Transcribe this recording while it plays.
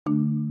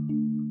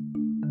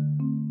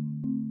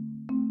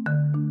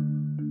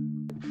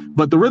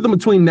But the rhythm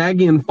between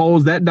Nagy and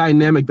Foles, that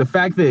dynamic, the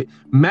fact that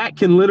Matt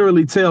can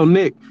literally tell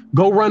Nick,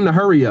 go run the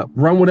hurry up,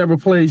 run whatever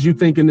plays you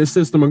think in this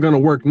system are going to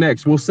work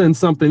next. We'll send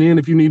something in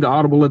if you need to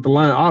audible at the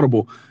line,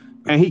 audible.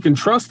 And he can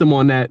trust him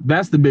on that.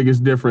 That's the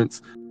biggest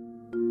difference.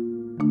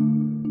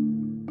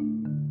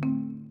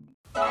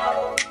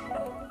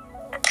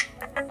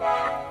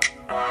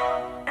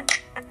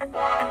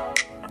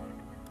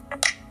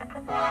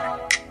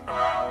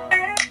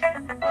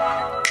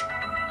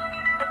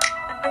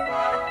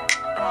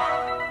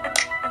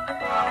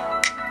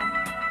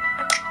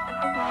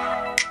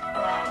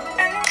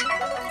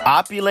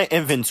 Opulent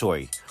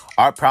Inventory,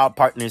 our proud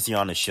partners here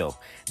on the show.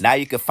 Now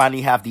you can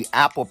finally have the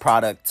Apple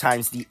product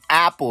times the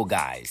Apple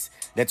guys.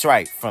 That's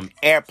right, from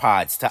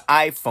AirPods to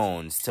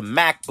iPhones to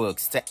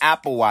MacBooks to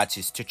Apple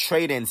Watches to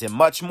trade-ins and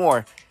much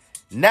more.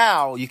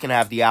 Now you can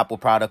have the Apple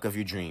product of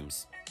your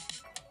dreams.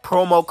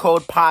 Promo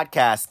code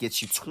podcast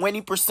gets you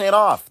 20%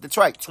 off. That's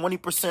right,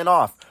 20%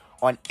 off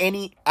on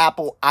any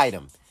Apple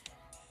item.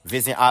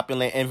 Visit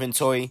Opulent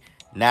Inventory.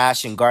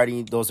 Nash and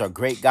Gardy, those are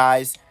great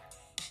guys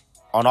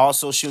on all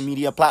social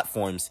media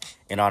platforms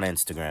and on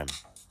Instagram.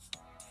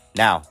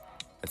 Now,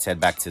 let's head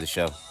back to the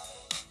show.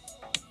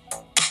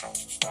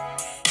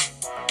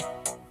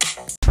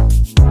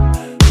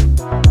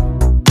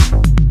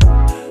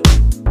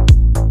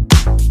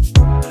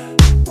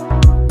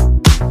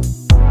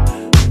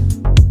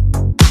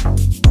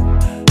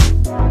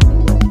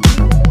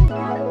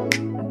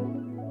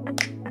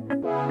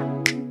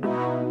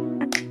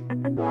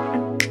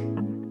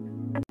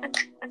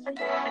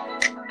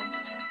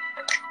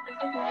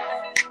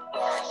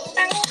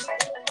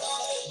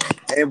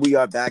 And we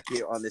are back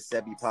here on the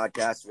Sebi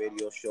Podcast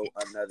Radio Show.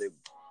 Another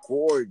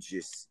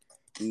gorgeous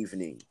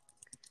evening,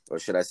 or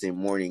should I say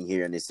morning,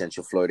 here in the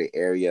Central Florida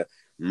area.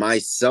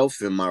 Myself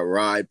and my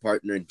ride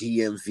partner,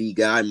 DMV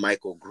guy,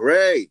 Michael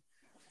Gray.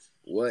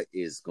 What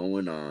is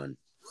going on?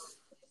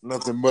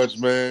 Nothing much,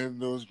 man.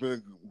 It's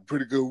been a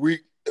pretty good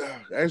week.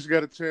 I actually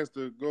got a chance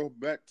to go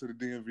back to the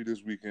DMV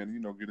this weekend,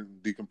 get a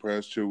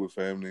decompress, chill with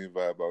family and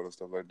vibe out and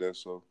stuff like that.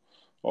 So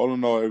all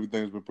in all,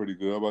 everything's been pretty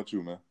good. How about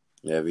you, man?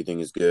 Yeah, everything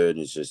is good.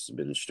 It's just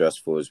been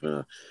stressful. It's been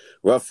a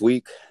rough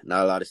week.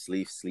 Not a lot of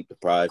sleep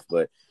deprived,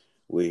 but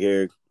we're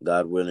here,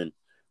 God willing.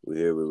 We're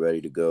here. We're ready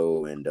to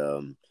go. And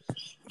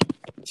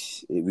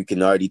we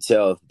can already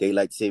tell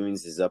daylight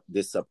savings is up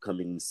this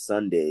upcoming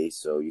Sunday.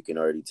 So you can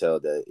already tell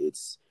that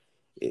it's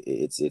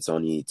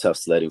only tough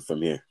sledding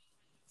from here.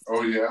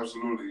 Oh, yeah,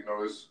 absolutely.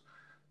 It's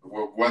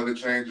weather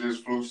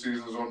changes, flu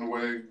season's on the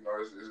way.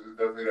 It's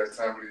definitely that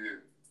time of the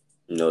year.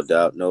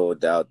 No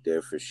doubt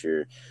there for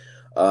sure.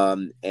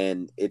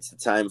 And it's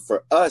time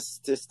for us.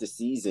 This the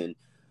season.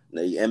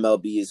 The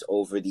MLB is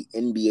over. The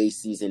NBA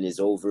season is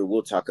over.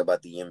 We'll talk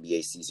about the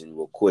NBA season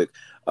real quick,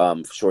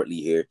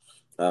 shortly here.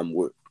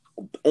 We're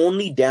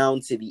only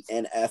down to the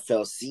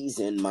NFL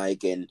season,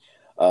 Mike, and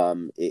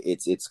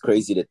it's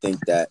crazy to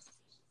think that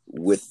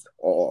with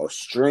a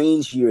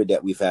strange year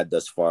that we've had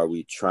thus far,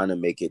 we're trying to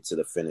make it to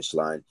the finish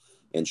line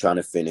and trying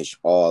to finish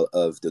all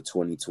of the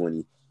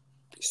 2020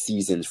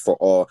 seasons for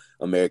all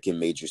American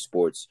major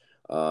sports.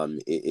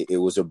 It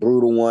was a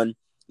brutal one.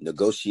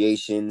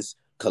 Negotiations,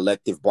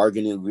 collective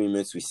bargaining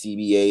agreements with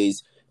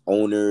CBAs,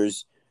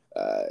 owners,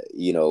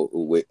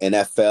 with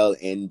NFL,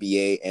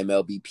 NBA,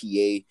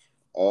 MLBPA,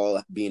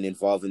 all being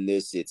involved in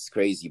this. It's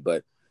crazy,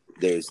 but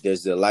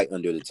there's a light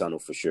under the tunnel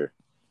for sure.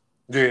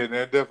 Yeah,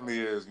 there definitely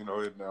is.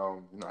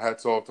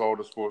 Hats off to all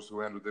the sports who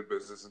handled their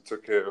business and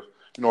took care of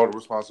all the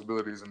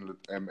responsibilities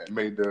and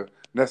made the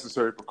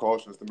necessary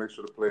precautions to make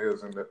sure the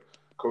players and the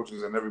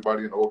coaches and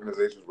everybody in the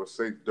organizations were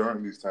safe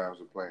during these times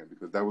of playing,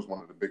 because that was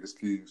one of the biggest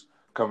keys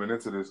coming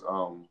into this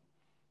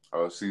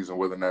season,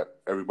 when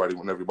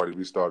everybody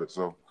restarted.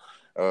 So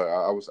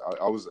I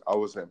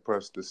was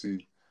impressed to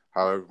see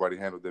how everybody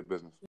handled their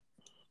business.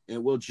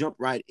 And we'll jump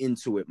right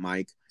into it,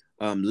 Mike.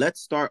 Let's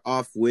start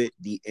off with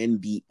the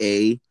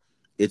NBA.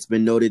 It's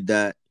been noted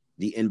that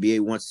the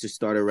NBA wants to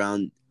start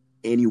around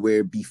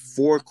anywhere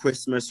before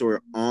Christmas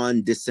or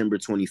on December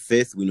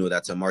 25th. We know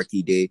that's a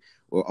marquee day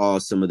where all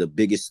some of the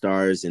biggest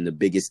stars and the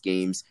biggest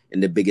games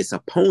and the biggest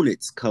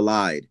opponents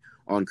collide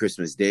on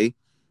Christmas Day.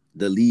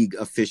 The league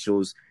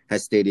officials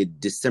has stated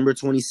December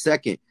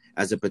 22nd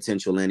as a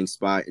potential landing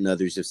spot, and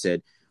others have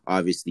said,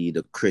 obviously,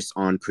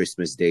 on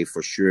Christmas Day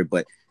for sure.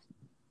 But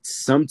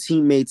some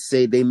teammates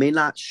say they may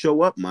not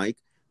show up, Mike.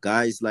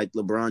 Guys like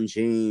LeBron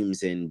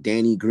James and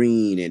Danny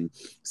Green and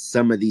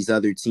some of these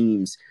other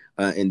teams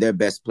and their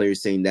best players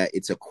saying that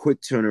it's a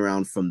quick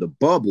turnaround from the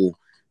bubble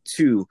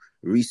to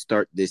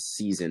restart this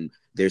season.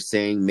 They're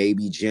saying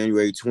maybe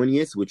January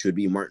 20th, which would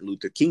be Martin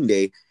Luther King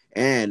Day,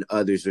 and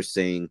others are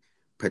saying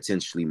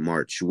potentially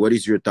March. What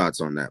is your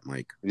thoughts on that,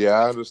 Mike? Yeah,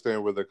 I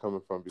understand where they're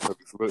coming from, because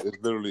it's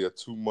literally a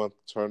 2-month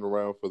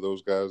turnaround for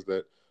those guys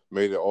that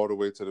made it all the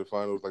way to the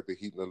finals, like the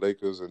Heat and the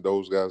Lakers, and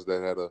those guys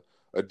that had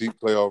a deep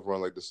playoff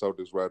run, like the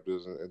Celtics,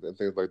 Raptors, and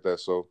things like that.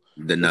 So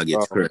the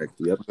Nuggets, correct?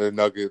 Yep, the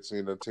Nuggets,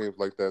 teams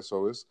like that.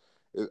 So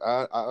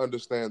I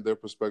understand their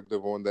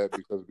perspective on that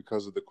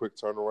because of the quick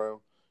turnaround.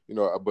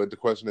 But the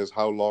question is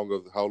how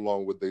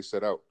long would they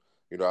set out?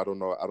 I don't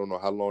know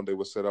how long they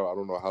would set out. I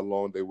don't know how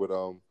long they would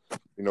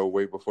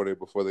wait before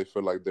they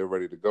feel like they're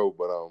ready to go.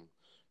 But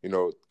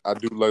I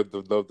do love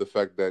the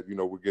fact that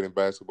we're getting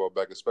basketball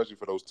back, especially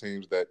for those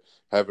teams that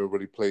haven't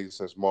really played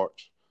since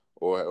March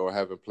or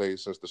haven't played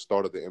since the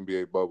start of the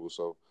NBA bubble.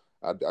 So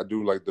I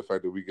do like the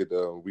fact that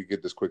we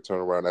get this quick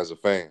turnaround as a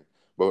fan.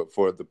 But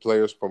for the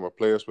players, from a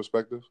player's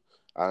perspective,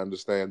 I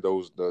understand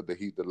the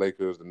Heat, the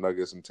Lakers, the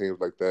Nuggets, and teams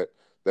like that.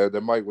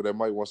 There might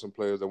want some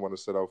players that want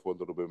to sit out for a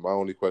little bit. My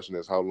only question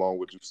is how long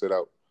would you sit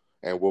out,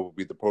 and what would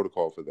be the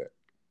protocol for that?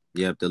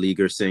 Yep, the league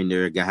are saying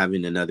they're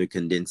having another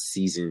condensed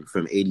season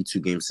from 82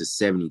 games to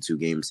 72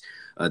 games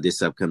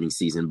this upcoming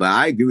season. But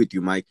I agree with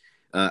you, Mike.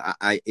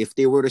 If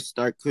they were to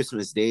start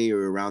Christmas Day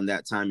or around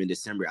that time in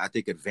December, I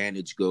think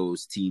advantage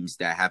goes teams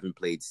that haven't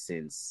played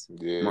since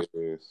Yes.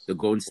 the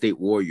Golden State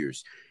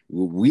Warriors.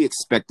 We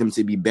expect them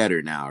to be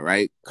better now,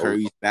 right?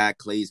 Curry's back,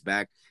 Clay's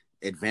back.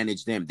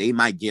 Advantage them. They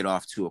might get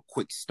off to a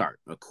quick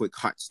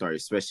hot start,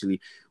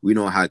 especially we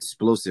know how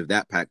explosive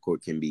that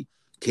backcourt can be.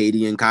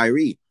 KD and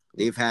Kyrie,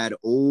 they've had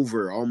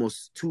over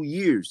almost 2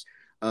 years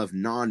of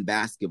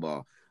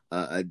non-basketball.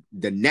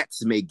 The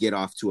Nets may get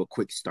off to a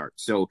quick start.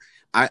 So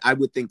I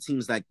would think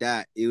teams like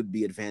that, it would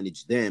be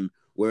advantage them.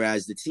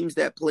 Whereas the teams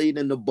that played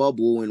in the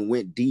bubble and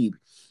went deep,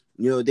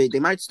 they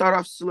might start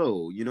off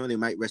slow. They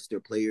might rest their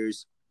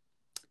players.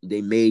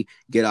 They may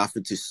get off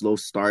into slow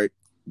start.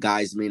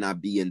 Guys may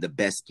not be in the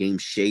best game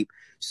shape.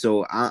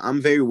 So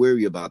I'm very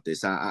wary about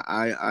this.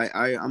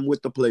 I'm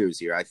with the players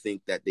here. I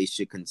think that they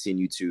should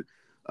continue to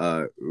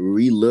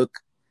relook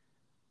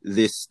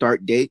this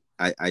start date.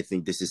 I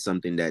think this is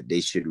something that they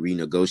should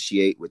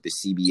renegotiate with the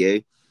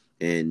CBA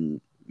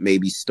and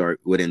maybe start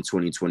within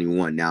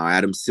 2021. Now,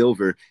 Adam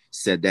Silver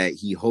said that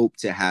he hoped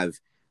to have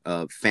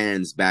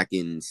fans back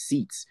in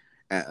seats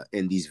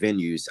in these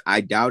venues. I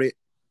doubt it.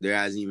 There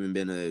hasn't even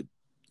been a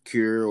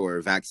cure or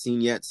a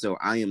vaccine yet, so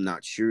I am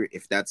not sure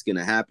if that's going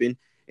to happen.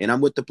 And I'm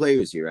with the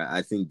players here.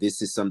 I think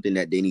this is something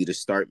that they need to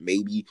start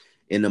maybe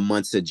in the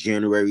months of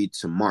January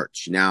to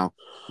March. Now,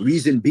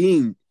 reason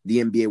being the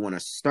NBA want to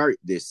start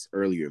this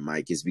earlier,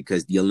 Mike, is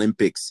because the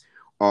Olympics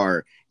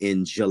are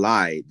in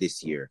July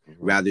this year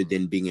rather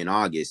than being in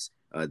August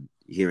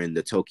here in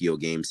the Tokyo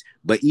games.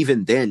 But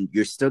even then,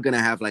 you're still going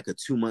to have like a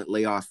 2-month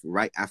layoff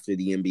right after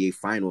the NBA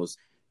finals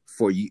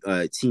for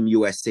Team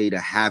USA to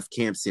have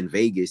camps in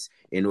Vegas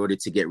in order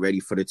to get ready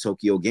for the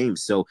Tokyo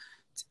games. So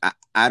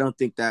I don't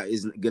think that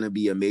is going to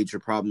be a major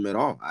problem at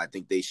all. I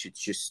think they should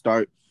just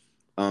start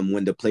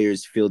when the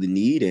players feel the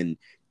need,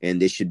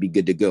 and they should be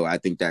good to go. I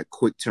think that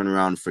quick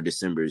turnaround for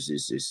December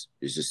is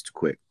just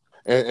quick.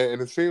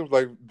 And it seems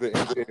like the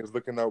NBA is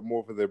looking out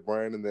more for their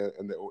brand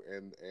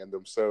and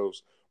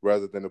themselves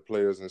rather than the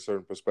players in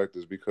certain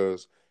perspectives.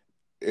 Because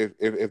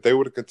if they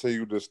would have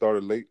continued to start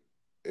it late,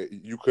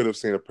 you could have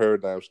seen a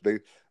paradigm.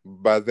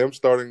 By them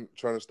trying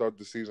to start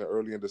the season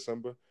early in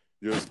December,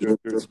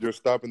 you're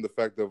stopping the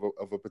fact of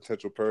a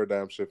potential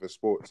paradigm shift in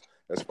sports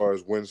as far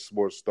as when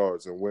sports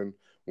starts and when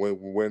the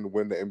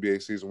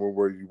NBA season, when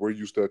we're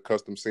used to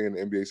accustomed seeing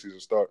the NBA season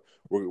start,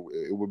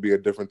 it would be a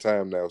different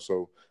time now.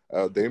 So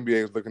the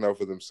NBA is looking out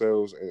for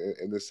themselves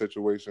in this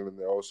situation, and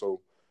they're also,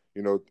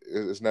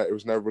 it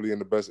was not really in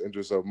the best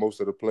interest of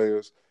most of the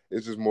players.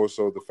 It's just more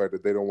so the fact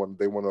that they want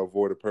to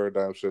avoid a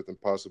paradigm shift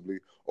and possibly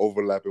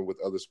overlapping with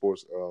other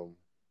sports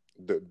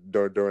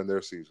during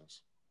their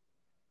seasons.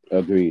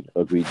 Agreed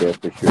there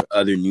for sure.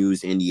 Other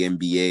news in the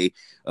NBA,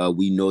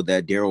 we know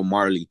that Daryl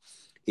Morey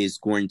is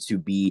going to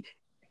be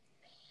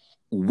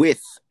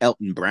with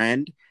Elton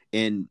Brand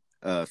in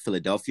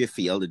Philadelphia,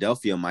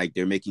 Mike.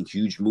 They're making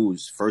huge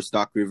moves. First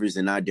Doc Rivers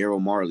and now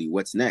Daryl Morey.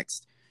 What's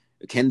next?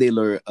 Can they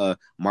lure a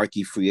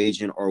marquee free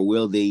agent, or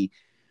will they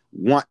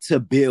want to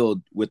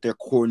build with their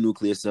core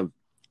nucleus of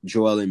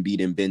Joel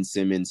Embiid and Ben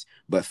Simmons?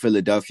 But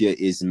Philadelphia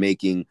is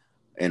making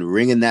and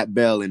ringing that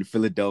bell in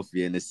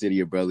Philadelphia, in the city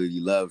of brotherly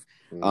love.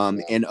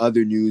 And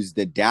other news,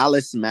 the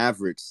Dallas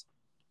Mavericks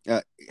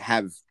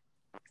the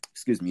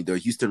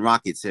Houston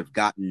Rockets have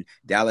gotten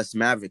Dallas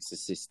Mavericks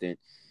assistant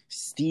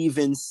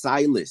Stephen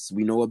Silas.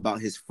 We know about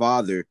his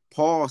father,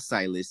 Paul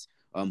Silas,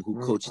 who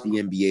coached the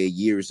NBA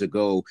years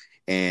ago.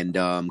 And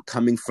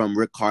coming from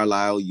Rick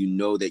Carlisle, you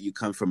know that you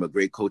come from a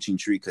great coaching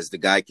tree because the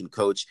guy can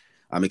coach.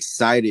 I'm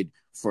excited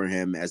for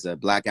him as a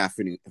Black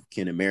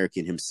African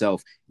American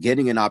himself,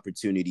 getting an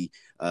opportunity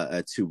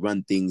to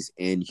run things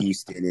in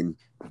Houston and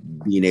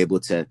being able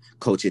to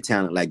coach a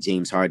talent like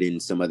James Harden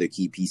and some other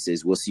key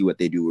pieces. We'll see what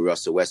they do with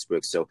Russell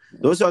Westbrook. So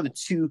those are the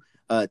two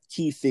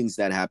key things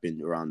that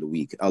happened around the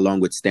week, along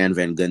with Stan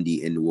Van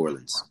Gundy in New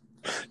Orleans.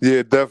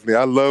 Yeah, definitely.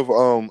 I love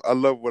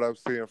what I'm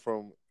seeing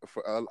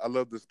I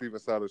love the Stephen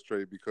Silas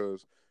trade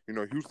because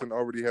Houston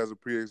already has a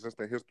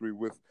pre-existing history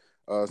with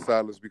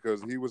Silas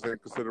because he was in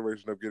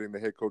consideration of getting the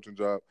head coaching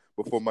job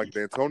before Mike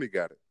D'Antoni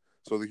got it.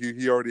 So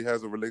he already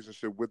has a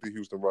relationship with the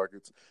Houston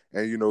Rockets,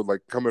 and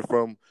coming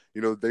from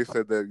they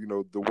said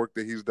that the work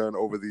that he's done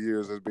over the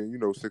years has been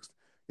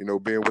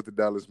being with the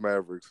Dallas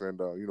Mavericks and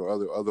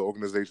other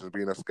organizations,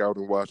 being a scout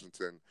in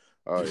Washington,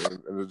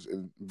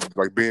 and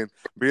like being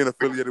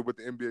affiliated with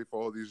the NBA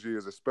for all these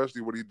years,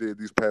 especially what he did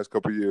these past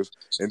couple of years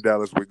in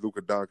Dallas with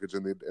Luka Doncic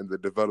and the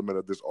development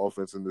of this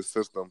offense and this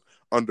system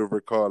under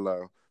Rick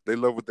Carlisle. They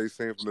love what they've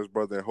seen from this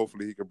brother, and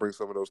hopefully he can bring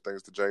some of those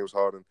things to James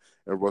Harden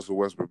and Russell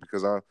Westbrook,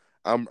 because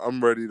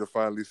I'm ready to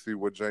finally see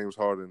what James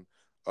Harden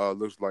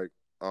looks like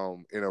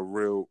in a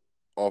real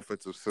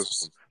offensive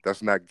system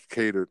that's not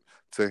catered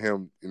to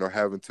him,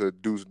 having to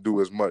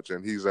do as much,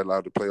 and he's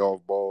allowed to play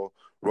off ball.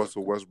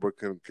 Russell Westbrook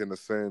can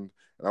ascend,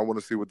 and I want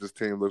to see what this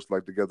team looks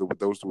like together with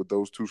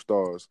those two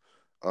stars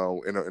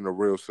in a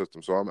real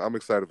system. So I'm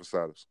excited for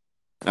Silas.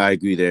 I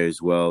agree there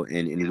as well,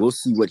 and we'll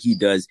see what he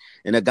does.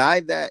 And a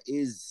guy that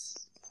is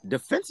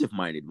defensive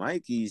minded,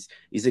 Mike. He's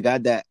a guy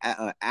that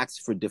acts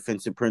for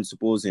defensive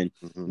principles, and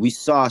we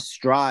saw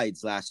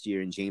strides last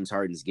year in James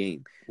Harden's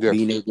game,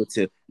 being able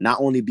to not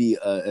only be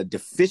a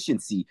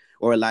deficiency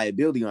or a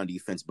liability on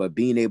defense, but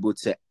being able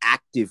to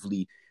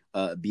actively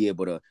be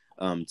able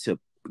to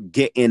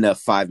get in a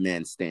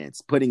 5-man stance,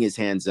 putting his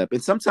hands up.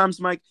 And sometimes,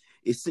 Mike,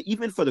 it's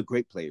even for the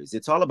great players,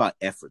 it's all about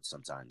effort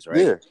sometimes,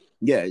 right?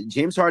 Yeah.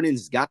 James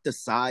Harden's got the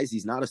size.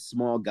 He's not a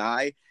small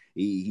guy.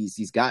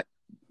 He's got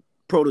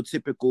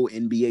prototypical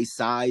NBA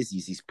size.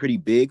 He's pretty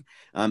big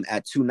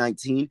at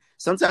 219.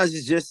 Sometimes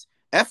it's just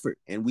effort.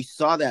 And we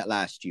saw that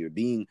last year,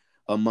 being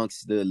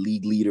amongst the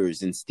league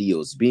leaders in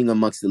steals, being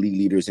amongst the league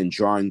leaders in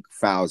drawing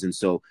fouls. And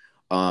so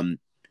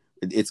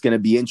it's going to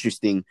be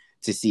interesting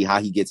to see how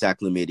he gets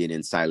acclimated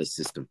in Silas'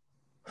 system.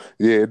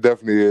 Yeah, it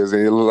definitely is.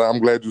 And I'm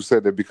glad you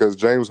said that, because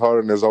James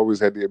Harden has always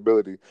had the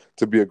ability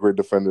to be a great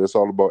defender. It's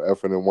all about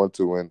effort and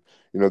want-to. And,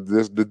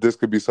 this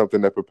could be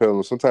something that propels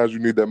him. Sometimes you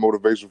need that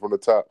motivation from the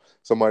top,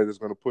 somebody that's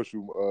going to push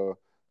you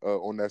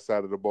on that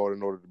side of the ball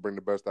in order to bring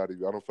the best out of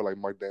you. I don't feel like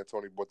Mike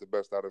D'Antoni brought the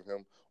best out of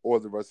him or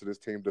the rest of this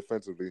team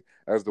defensively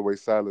as the way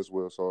Silas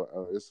will. So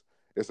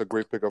it's a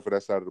great pickup for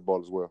that side of the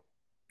ball as well.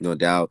 No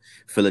doubt.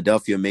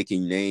 Philadelphia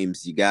making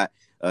names. You got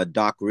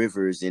Doc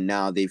Rivers, and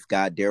now they've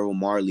got Daryl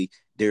Morey.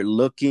 They're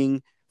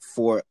looking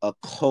for a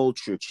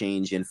culture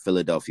change in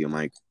Philadelphia,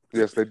 Mike.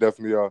 Yes, they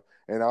definitely are.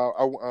 And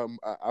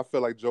I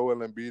feel like Joel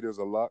Embiid is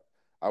a lock.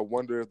 I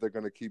wonder if they're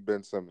going to keep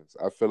Ben Simmons.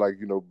 I feel like,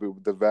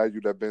 the value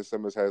that Ben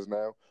Simmons has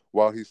now,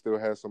 while he still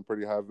has some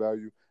pretty high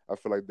value, I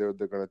feel like they're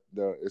going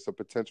to it's a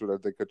potential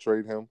that they could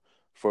trade him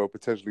for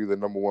potentially the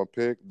number 1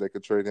 pick. They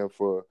could trade him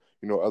for,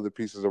 other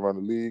pieces around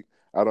the league.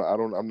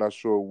 I'm not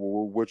sure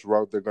which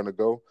route they're going to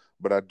go,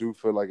 but I do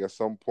feel like at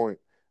some point,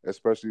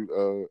 especially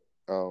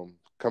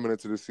coming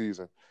into the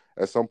season,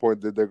 at some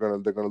point that they're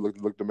gonna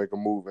look to make a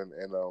move and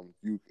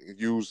you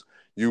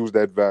use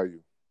that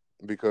value,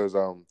 because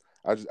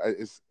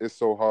it's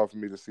so hard for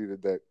me to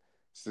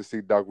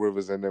see Doc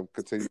Rivers and them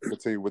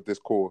continue with this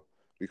core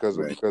because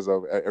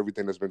of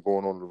everything that's been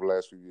going on over the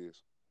last few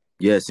years.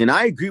 Yes, and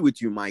I agree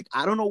with you, Mike.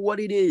 I don't know what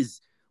it is,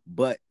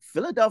 but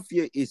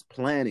Philadelphia is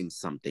planning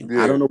something.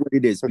 Yeah. I don't know what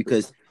it is,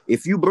 because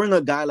if you bring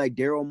a guy like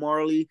Daryl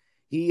Morey,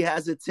 he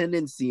has a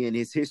tendency in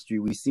his history.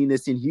 We've seen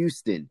this in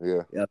Houston.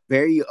 Yeah. A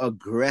very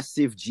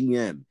aggressive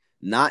GM,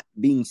 not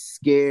being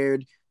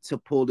scared to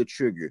pull the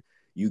trigger.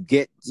 You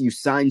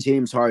sign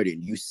James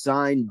Harden, you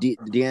sign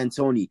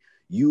D'Antoni,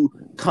 you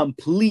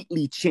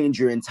completely change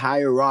your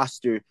entire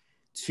roster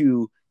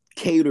to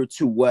cater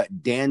to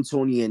what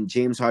D'Antoni and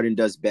James Harden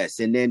does best.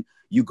 And then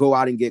you go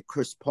out and get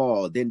Chris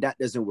Paul. Then that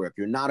doesn't work.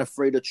 You're not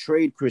afraid to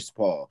trade Chris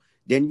Paul.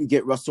 Then you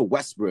get Russell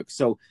Westbrook.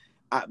 So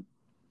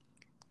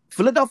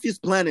Philadelphia's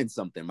planning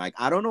something, Mike.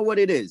 I don't know what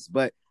it is,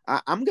 but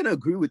I'm going to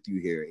agree with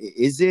you here.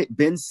 Is it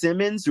Ben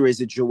Simmons or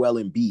is it Joel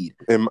Embiid?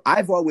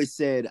 I've always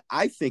said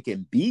I think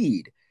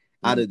Embiid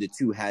out of the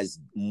two has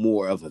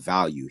more of a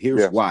value.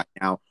 Here's why.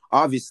 Now,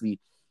 obviously,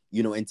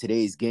 in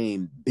today's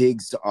game,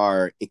 bigs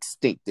are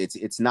extinct.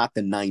 It's not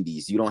the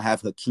 90s. You don't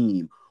have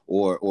Hakeem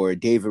or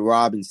David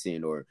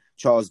Robinson or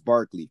Charles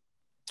Barkley,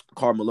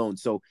 Karl Malone.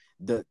 So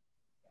the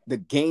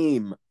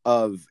game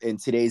in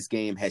today's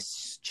game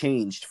has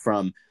changed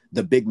from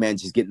the big man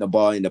just getting the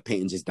ball in the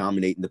paint and just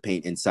dominating the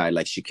paint inside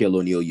like Shaquille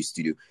O'Neal used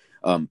to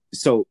do.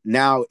 So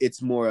now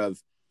it's more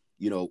of,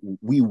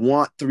 we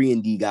want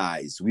 3-and-D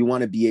guys. We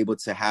want to be able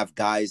to have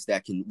guys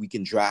that we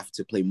can draft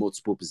to play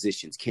multiple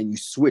positions. Can you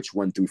switch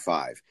 1 through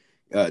 5?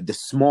 The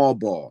small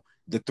ball,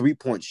 the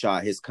 3-point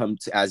shot has come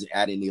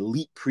at an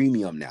elite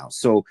premium now.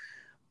 So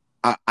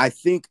I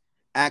think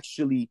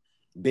actually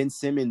Ben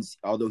Simmons,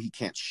 although he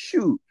can't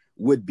shoot,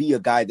 would be a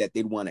guy that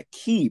they'd want to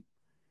keep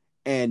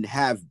and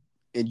have.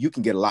 And you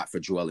can get a lot for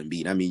Joel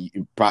Embiid. I mean,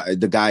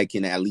 the guy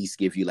can at least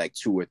give you like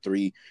 2 or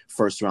 3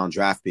 first-round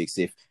draft picks.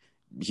 If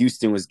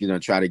Houston was going to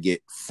try to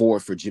get 4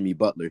 for Jimmy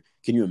Butler,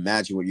 can you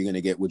imagine what you're going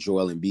to get with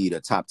Joel Embiid, a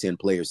top 10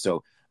 player?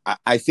 So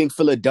I think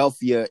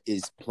Philadelphia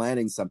is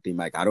planning something,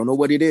 Mike. I don't know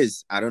what it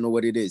is.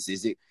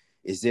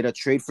 Is it a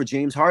trade for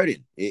James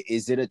Harden?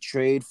 Is it a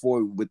trade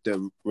with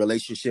the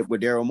relationship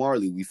with Daryl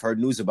Morey? We've heard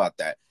news about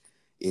that.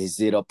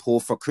 Is it a pull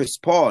for Chris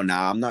Paul?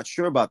 Now, I'm not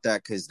sure about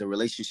that because the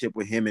relationship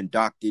with him and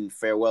Doc didn't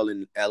fare well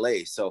in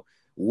L.A. So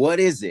what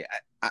is it?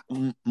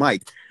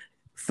 Mike,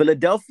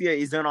 Philadelphia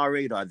is on our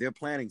radar. They're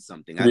planning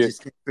something. I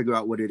just can't figure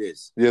out what it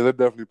is. Yeah, they're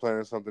definitely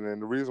planning something.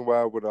 And the reason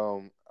why I would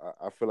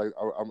I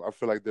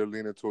feel like they're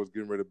leaning towards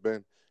getting rid of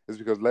Ben is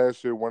because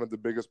last year one of the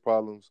biggest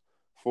problems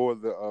for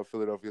the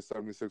Philadelphia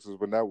 76ers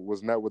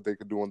was not what they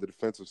could do on the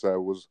defensive side,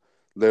 was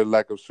their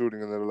lack of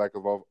shooting and their lack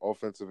of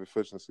offensive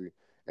efficiency.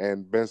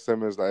 And Ben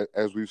Simmons,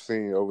 as we've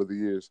seen over the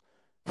years,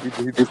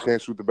 he just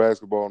can't shoot the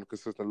basketball on a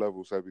consistent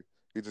level, Sebi.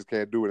 He just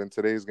can't do it. In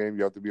today's game,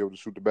 you have to be able to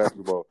shoot the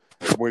basketball.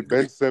 And when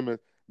Ben Simmons,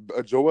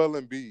 Joel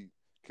Embiid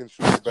can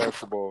shoot the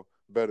basketball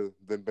better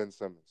than Ben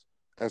Simmons,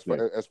 as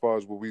far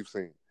as what we've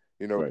seen.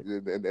 You know, right.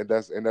 and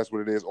that's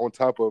what it is. On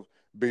top of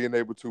being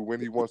able to, when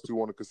he wants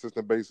to, on a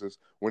consistent basis,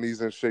 when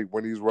he's in shape,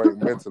 when he's right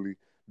mentally,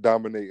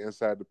 dominate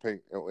inside the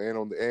paint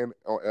and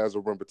as a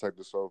rim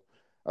protector. So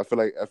I feel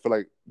like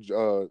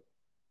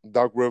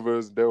Doc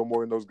Rivers, Daryl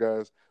Morey, and those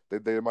guys,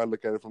 they might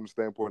look at it from the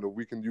standpoint of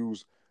we can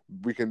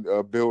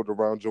build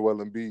around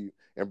Joel Embiid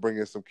and bring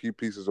in some key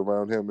pieces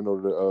around him in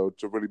order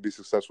to really be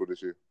successful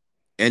this year.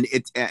 And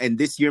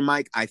this year,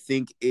 Mike, I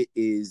think this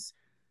is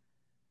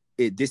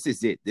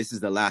it. This is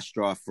the last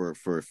straw for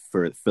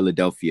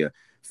Philadelphia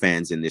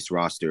fans in this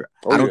roster.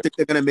 I don't think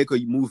they're gonna make a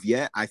move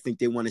yet. I think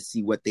they want to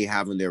see what they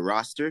have on their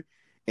roster.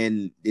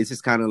 And this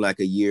is kind of like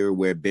a year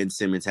where Ben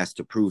Simmons has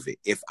to prove it.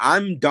 If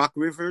I'm Doc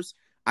Rivers,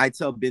 I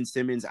tell Ben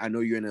Simmons, I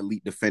know you're an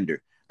elite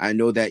defender. I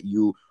know that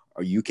you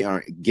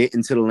can get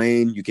into the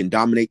lane, you can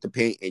dominate the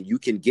paint, and you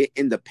can get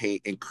in the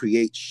paint and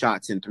create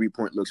shots and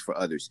three-point looks for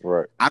others.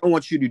 Right. I don't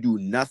want you to do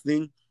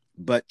nothing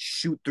but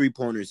shoot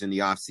three-pointers in the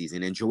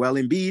offseason. And Joel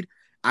Embiid,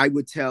 I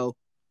would tell,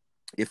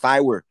 if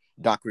I were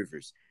Doc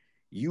Rivers,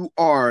 you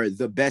are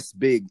the best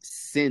big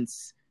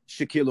since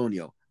Shaquille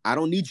O'Neal. I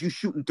don't need you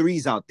shooting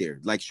threes out there,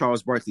 like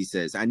Charles Barkley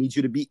says. I need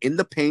you to be in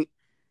the paint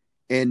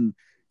and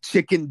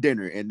chicken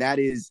dinner, and that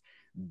is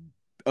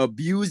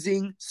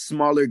abusing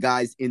smaller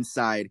guys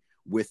inside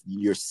with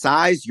your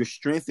size, your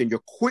strength, and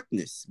your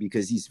quickness,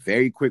 because he's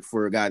very quick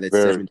for a guy that's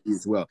 70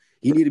 as well.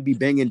 He need to be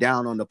banging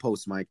down on the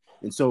post, Mike.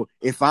 And so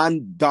if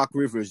I'm Doc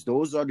Rivers,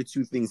 those are the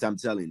two things I'm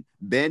telling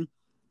Ben.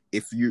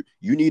 If you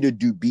need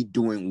to be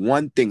doing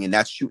one thing, and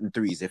that's shooting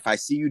threes. If I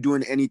see you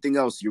doing anything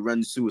else, you're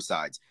running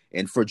suicides.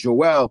 And for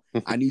Joel,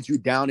 I need you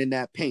down in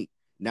that paint.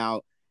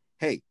 Now,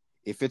 hey,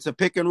 if it's a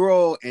pick and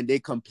roll and they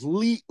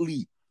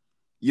completely,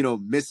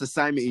 miss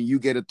assignment and you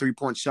get a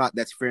 3-point shot,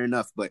 that's fair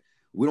enough. But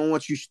we don't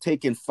want you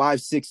taking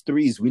 5-6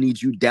 threes. We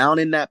need you down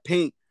in that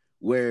paint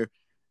where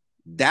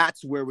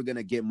that's where we're going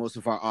to get most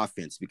of our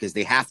offense, because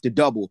they have to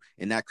double,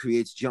 and that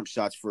creates jump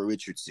shots for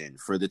Richardson,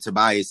 for the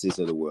Tobiases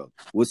of the world.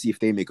 We'll see if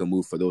they make a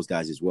move for those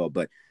guys as well.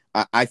 But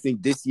I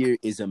think this year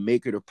is a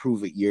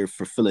make-it-or-prove-it year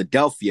for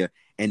Philadelphia,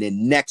 and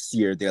then next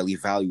year they'll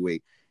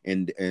evaluate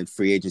and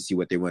free agency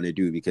what they want to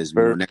do, because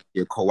next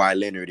year Kawhi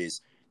Leonard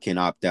can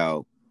opt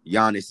out.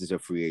 Giannis is a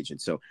free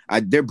agent. So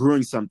they're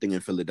brewing something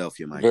in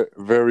Philadelphia, Mike.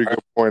 Very good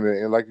point.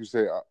 And like you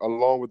say,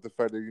 along with the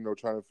fact that,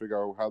 trying to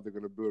figure out how they're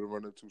going to build and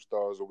run their 2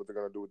 stars, or what they're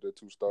going to do with their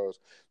 2 stars,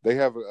 they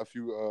have a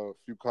few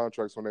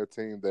contracts on their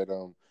team that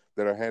are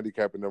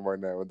handicapping them right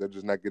now, and they're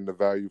just not getting the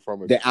value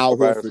from it. The Al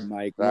Horford,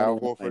 Mike. Al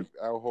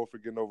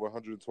Horford getting over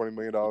 $120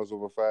 million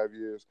over 5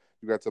 years.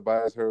 You got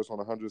Tobias Harris on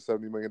a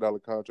 $170 million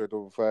contract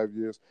over 5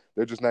 years.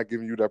 They're just not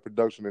giving you that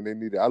production, and they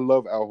need it. I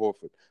love Al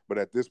Horford, but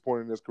at this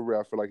point in his career,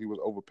 I feel like he was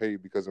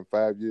overpaid, because in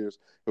 5 years,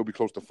 he'll be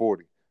close to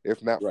 40,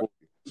 if not 40.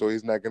 So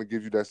he's not going to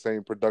give you that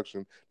same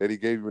production that he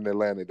gave you in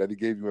Atlanta, that he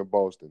gave you in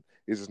Boston.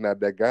 He's just not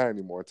that guy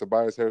anymore. And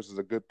Tobias Harris is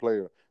a good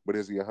player, but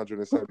is he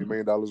 $170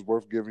 million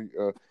worth giving?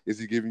 Is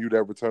he giving you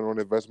that return on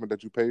investment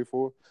that you paid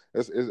for?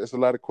 It's a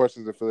lot of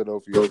questions in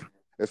Philadelphia.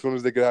 As soon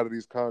as they get out of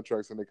these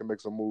contracts and they can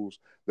make some moves,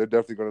 they're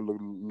definitely going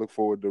to look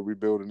forward to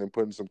rebuilding and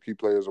putting some key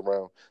players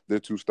around their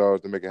 2 stars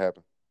to make it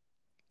happen.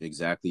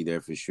 Exactly, there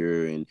for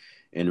sure.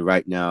 And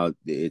right now,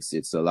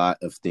 it's a lot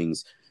of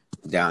things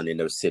down in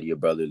the city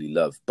of brotherly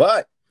love.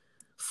 But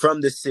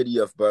from the city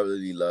of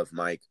brotherly love,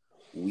 Mike,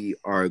 we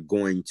are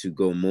going to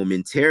go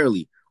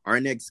momentarily. Our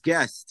next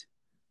guest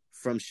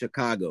from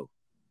Chicago,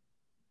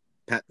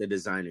 Pat the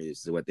Designer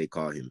is what they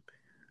call him.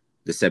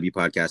 The Sebi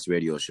Podcast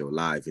Radio Show,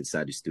 live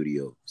inside the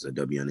studios of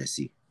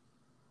WNSC.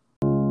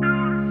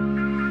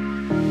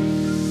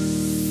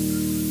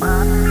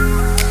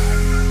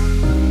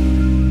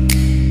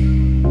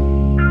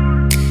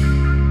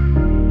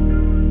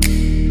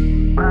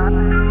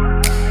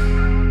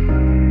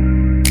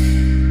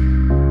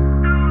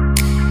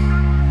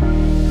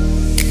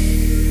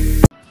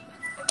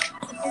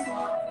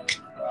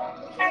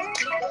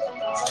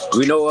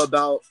 We know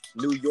about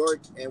New York,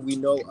 and we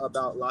know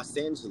about Los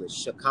Angeles.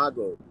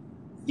 Chicago,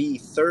 the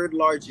 3rd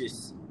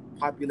largest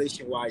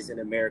population-wise in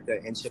America,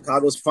 and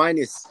Chicago's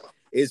finest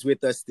is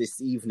with us this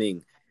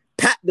evening.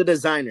 Pat the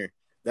Designer.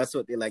 That's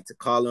what they like to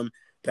call him.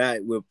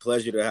 Pat, we're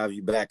pleasure to have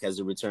you back as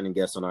a returning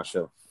guest on our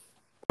show.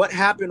 What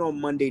happened on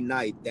Monday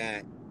night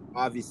that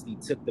obviously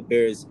took the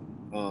Bears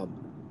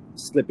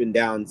slipping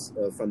down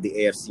from the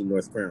AFC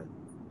North crown?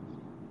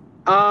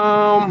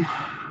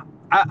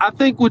 I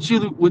think what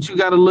you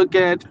got to look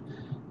at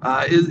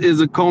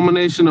is a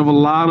culmination of a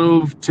lot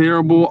of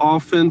terrible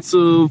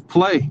offensive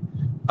play.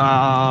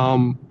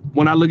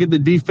 When I look at the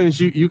defense,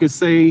 you could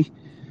say,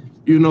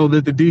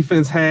 that the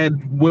defense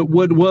had what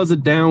was a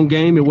down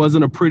game. It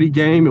wasn't a pretty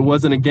game. It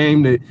wasn't a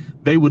game that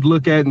they would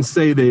look at and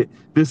say that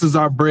this is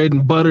our bread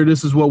and butter.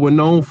 This is what we're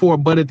known for.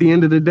 But at the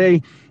end of the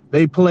day,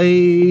 they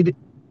played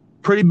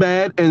pretty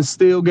bad and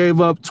still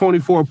gave up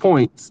 24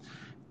 points.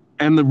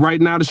 And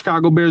right now, the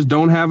Chicago Bears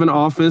don't have an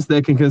offense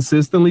that can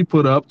consistently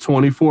put up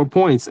 24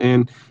 points.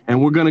 And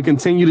we're going to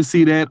continue to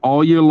see that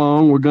all year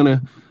long. We're going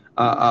to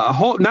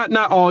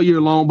not all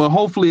year long, but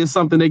hopefully it's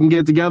something they can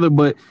get together.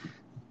 But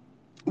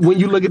when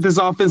you look at this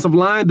offensive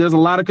line, there's a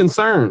lot of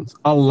concerns.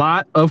 A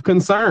lot of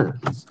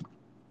concerns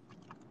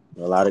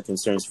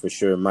for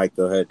sure. Mike,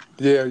 go ahead.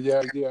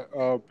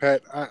 Yeah.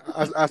 Pat,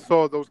 I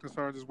saw those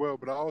concerns as well,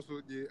 but I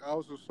also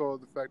saw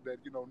the fact that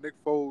Nick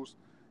Foles,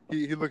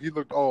 he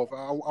looked off.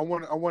 I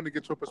want to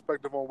get your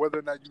perspective on whether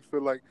or not you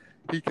feel like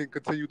he can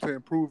continue to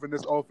improve in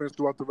this offense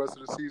throughout the rest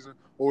of the season,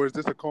 or is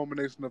this a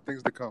culmination of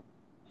things to come?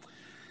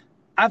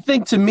 I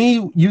think, to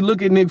me, you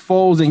look at Nick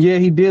Foles, and yeah,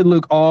 he did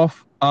look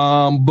off.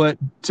 But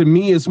to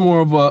me, it's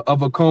more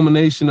of a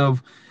culmination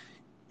of,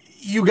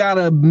 you got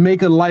to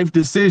make a life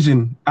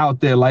decision out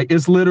there. Like,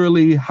 it's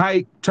literally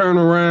hike, turn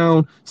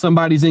around,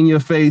 somebody's in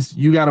your face.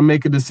 You got to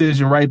make a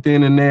decision right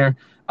then and there.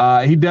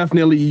 He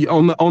definitely,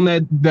 on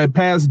that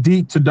pass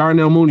deep to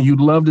Darnell Mooney, you'd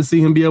love to see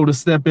him be able to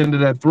step into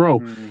that throw.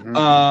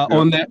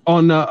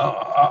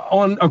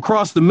 On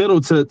across the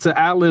middle to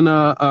Allen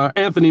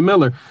Anthony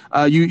Miller.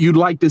 You'd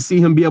like to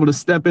see him be able to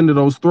step into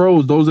those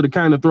throws. Those are the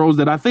kind of throws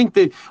that I think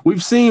that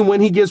we've seen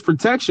when he gets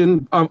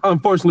protection,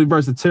 unfortunately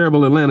versus a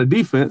terrible Atlanta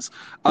defense.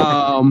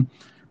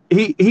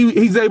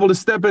 He's able to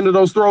step into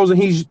those throws,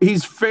 and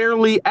he's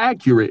fairly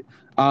accurate.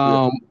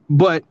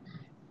 But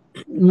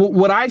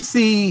what I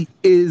see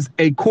is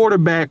a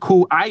quarterback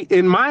who,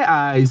 in my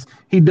eyes,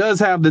 he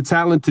does have the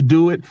talent to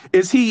do it.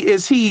 Is he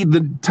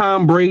the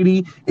Tom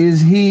Brady?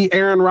 Is he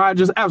Aaron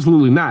Rodgers?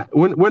 Absolutely not.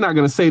 We're not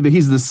going to say that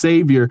he's the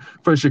savior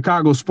for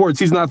Chicago sports.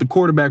 He's not the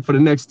quarterback for the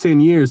next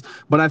 10 years.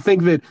 But I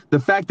think that the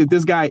fact that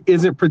this guy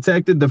isn't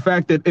protected, the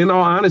fact that, in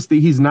all honesty,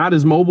 he's not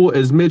as mobile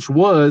as Mitch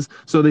was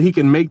so that he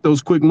can make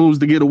those quick moves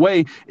to get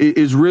away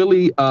is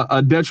really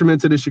a detriment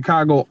to the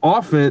Chicago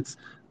offense.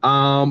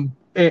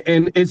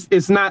 And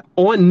it's not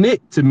on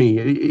Nick, to me.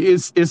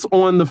 It's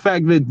on the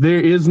fact that there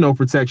is no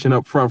protection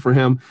up front for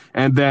him,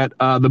 and that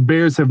the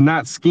Bears have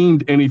not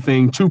schemed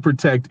anything to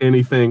protect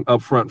anything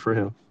up front for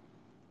him.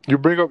 You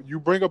bring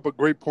up a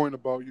great point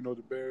about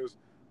the Bears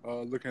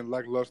looking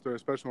lackluster,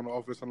 especially on the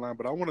offensive line.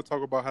 But I want to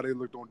talk about how they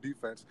looked on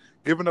defense,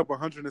 giving up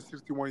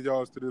 161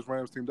 yards to this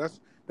Rams team.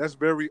 That's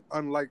very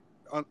unlike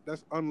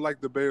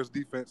the Bears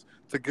defense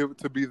to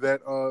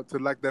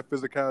lack that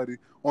physicality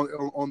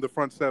on the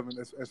front seven,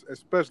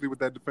 especially with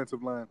that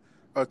defensive line.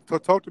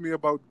 Talk to me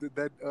about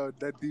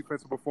that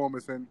defensive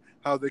performance and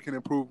how they can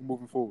improve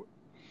moving forward.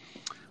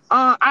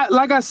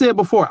 Like I said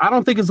before, I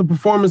don't think it's a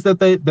performance that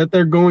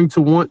they're going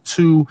to want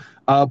to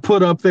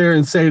put up there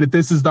and say that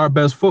this is our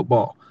best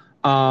football.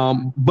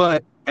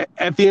 But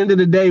at the end of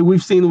the day,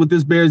 we've seen with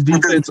this Bears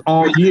defense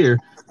all year.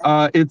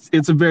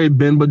 It's a very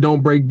bend but don't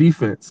break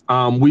defense.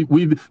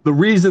 The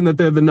reason that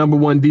they're the number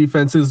one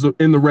defense is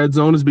in the red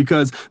zone is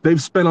because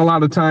they've spent a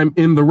lot of time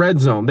in the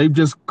red zone. They've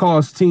just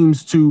caused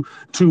teams to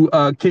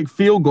kick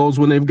field goals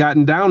when they've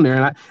gotten down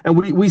there, and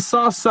we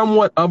saw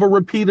somewhat of a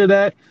repeat of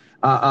that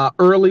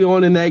early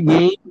on in that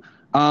game.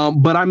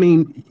 But I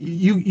mean,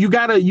 you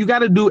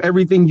gotta do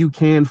everything you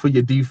can for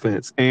your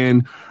defense,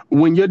 and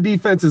when your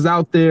defense is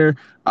out there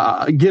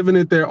giving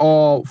it their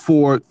all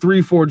for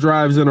 3-4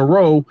 drives in a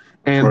row,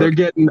 and they're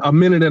getting a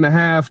minute and a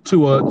half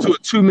to a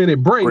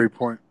 2-minute break. Great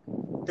point.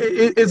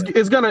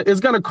 It's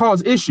gonna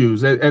cause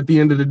issues at the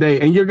end of the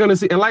day, and you're gonna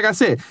see. And like I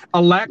said,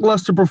 a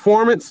lackluster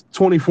performance,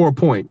 24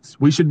 points.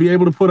 We should be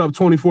able to put up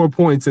 24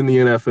 points in the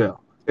NFL.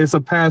 It's a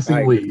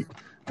passing league.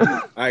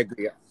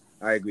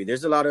 I agree.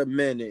 There's a lot of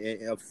men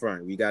up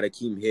front. We got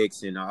Akeem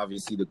Hicks, and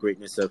obviously the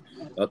greatness of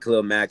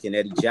Khalil Mack and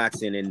Eddie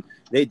Jackson. And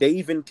they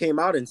even came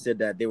out and said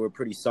that they were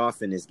pretty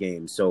soft in this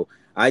game. So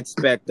I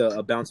expect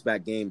a bounce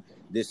back game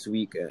this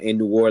week in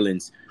New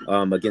Orleans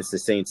against the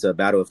Saints, a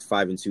battle of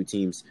 5-2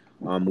 teams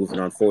moving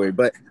on forward.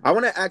 But I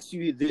want to ask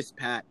you this,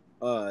 Pat.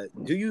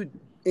 Do you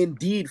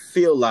indeed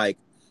feel like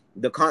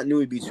the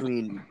continuity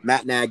between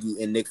Matt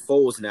Nagy and Nick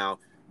Foles now,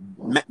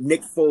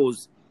 Nick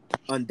Foles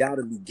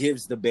undoubtedly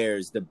gives the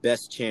Bears the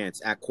best chance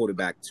at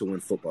quarterback to win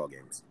football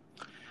games?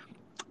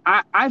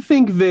 I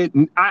think that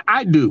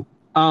I do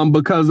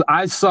because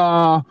I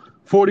saw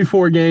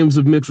 44 games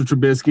of Mitchell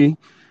Trubisky,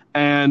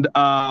 and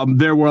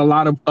there were a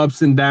lot of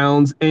ups and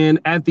downs. And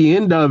at the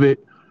end of it,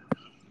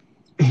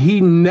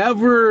 he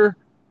never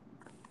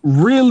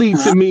really,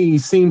 to me,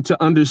 seemed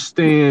to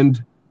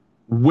understand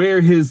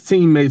where his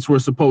teammates were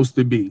supposed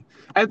to be.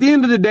 At the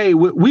end of the day,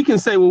 we can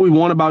say what we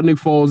want about Nick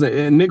Foles,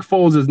 and Nick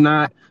Foles is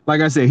not,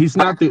 like I said, he's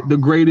not the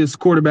greatest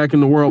quarterback in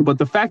the world, but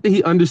the fact that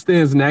he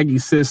understands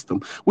Nagy's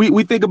system.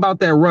 We think about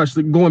that rush,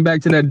 going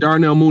back to that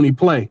Darnell Mooney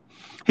play.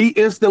 he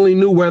instantly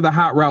knew where the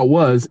hot route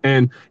was.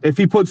 And if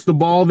he puts the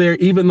ball there,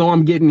 even though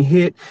I'm getting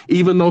hit,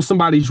 even though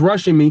somebody's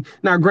rushing me,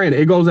 now granted,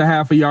 it goes a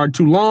half a yard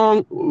too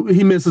long,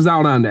 he misses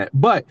out on that.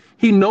 But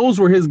he knows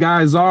where his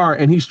guys are,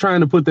 and he's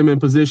trying to put them in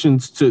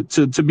positions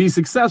to be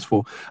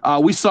successful.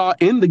 We saw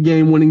in the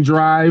game-winning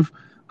drive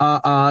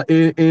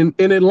in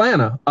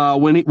Atlanta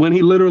when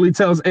he literally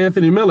tells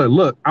Anthony Miller,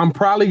 look, I'm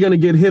probably going to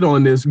get hit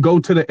on this. Go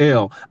to the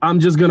L. I'm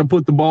just going to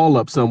put the ball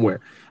up somewhere.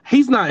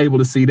 He's not able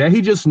to see that.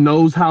 He just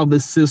knows how the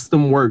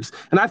system works.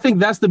 And I think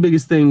that's the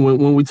biggest thing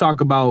when we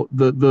talk about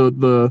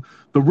the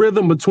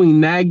rhythm between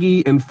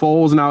Nagy and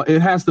Foles. Now,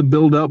 it has to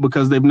build up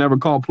because they've never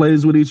called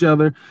plays with each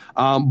other.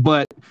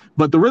 But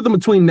the rhythm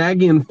between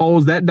Nagy and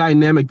Foles, that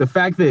dynamic, the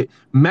fact that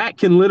Matt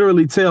can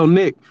literally tell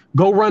Nick,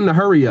 go run the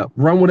hurry up,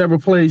 run whatever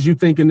plays you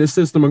think in this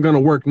system are going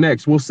to work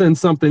next. We'll send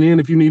something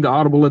in if you need to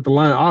audible at the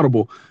line,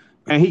 audible.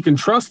 And he can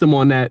trust him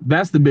on that.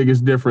 That's the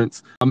biggest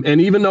difference. And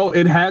even though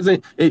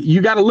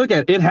you got to look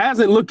at it, it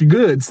hasn't looked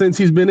good since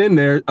he's been in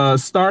there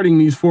starting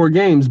these 4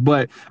 games.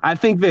 But I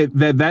think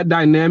that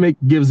dynamic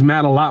gives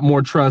Matt a lot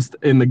more trust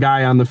in the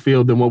guy on the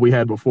field than what we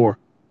had before.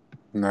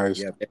 Nice.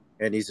 Yeah,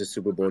 and he's a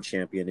Super Bowl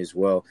champion as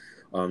well,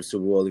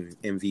 Super Bowl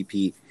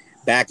MVP.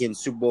 Back in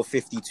Super Bowl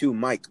 52,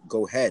 Mike,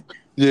 go ahead.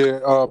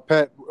 Yeah,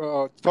 Pat,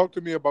 talk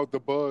to me about the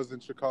buzz in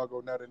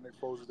Chicago now that Nick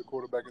Foles is the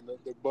quarterback, and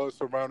the buzz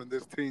surrounding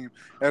this team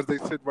as they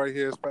sit right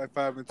here at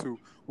 5-2.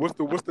 What's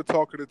the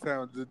talk of the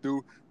town?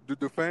 Do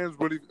the fans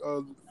really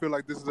feel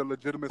like this is a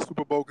legitimate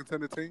Super Bowl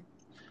contender team?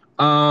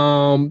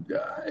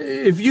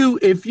 If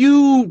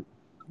you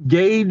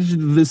gauge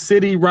the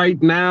city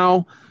right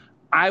now,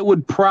 I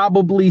would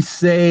probably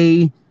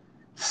say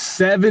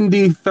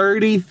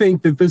 70-30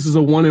 think that this is a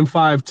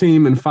 1-5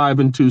 team and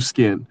 5-2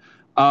 skin.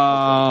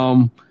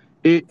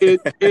 It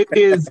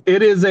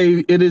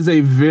is a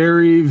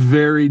very,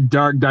 very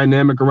dark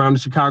dynamic around the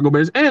Chicago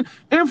Bears, and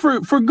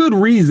for good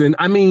reason.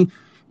 I mean,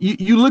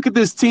 you look at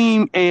this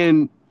team,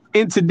 and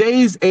in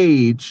today's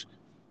age,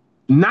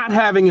 not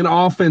having an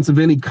offense of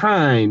any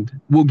kind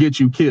will get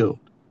you killed.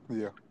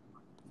 Yeah,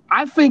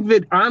 I think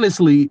that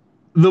honestly,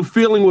 the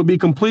feeling would be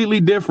completely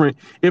different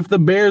if the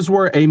Bears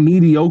were a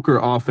mediocre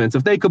offense.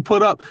 If they could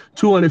put up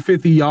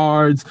 250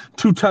 yards,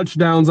 2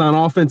 touchdowns on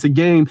offense a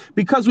game,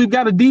 because we've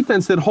got a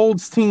defense that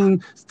holds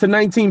teams to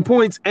 19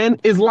 points and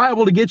is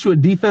liable to get you a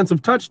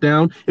defensive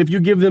touchdown if you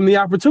give them the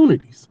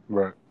opportunities.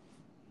 right.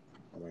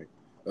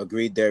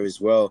 Agreed there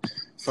as well.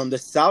 From the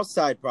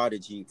Southside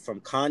prodigy, from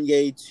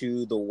Kanye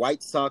to the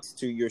White Sox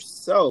to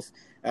yourself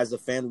as a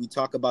fan, we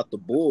talk about the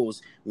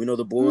Bulls. We know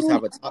the Bulls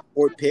have a top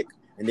 4 pick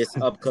in this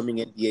upcoming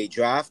NBA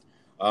draft.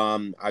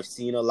 I've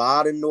seen a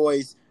lot of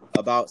noise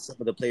about some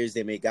of the players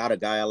they may got. A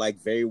guy I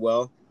like very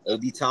well,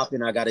 Obi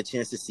Toppin. I got a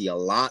chance to see a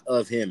lot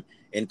of him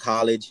in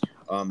college.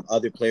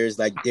 Other players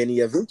like Denny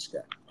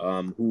Avdija,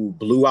 who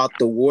blew out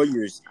the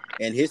Warriors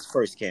in his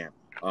first camp.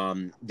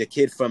 The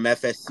kid from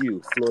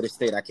FSU, Florida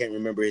State, I can't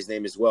remember his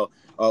name as well.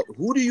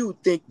 Who do you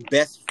think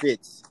best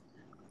fits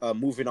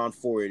moving on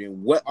forward,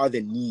 and what are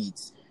the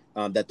needs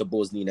that the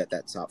Bulls need at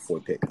that top 4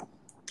 pick?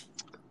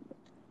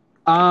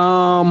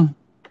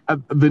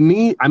 The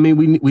need. I mean,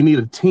 we need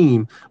a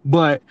team,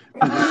 but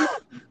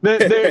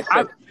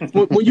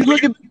when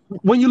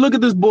you look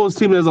at this Bulls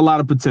team, there's a lot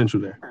of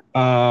potential there.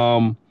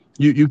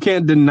 You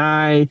can't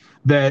deny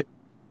that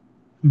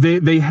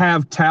they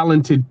have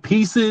talented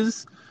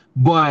pieces,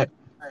 but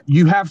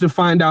you have to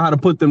find out how to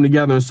put them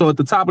together. So at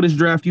the top of this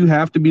draft, you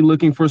have to be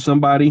looking for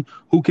somebody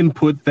who can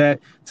put that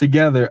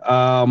together.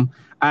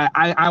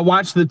 I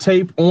watched the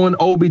tape on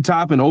Obi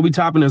Toppin. Obi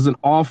Toppin is an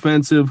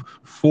offensive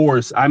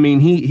force. I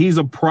mean, he's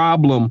a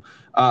problem,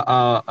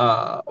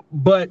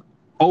 but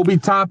Obi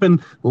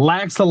Toppin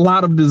lacks a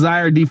lot of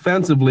desire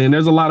defensively. And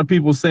there's a lot of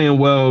people saying,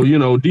 well,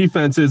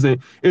 defense isn't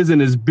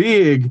as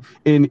big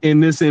in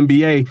this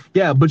NBA.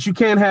 Yeah, but you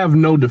can't have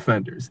no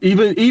defenders.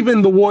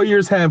 Even the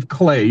Warriors have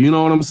Clay. You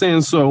know what I'm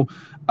saying? So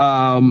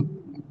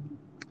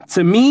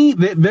to me,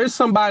 there's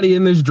somebody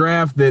in this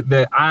draft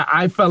that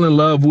I fell in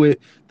love with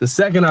the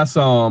second I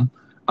saw him.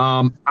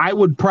 I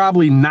would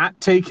probably not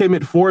take him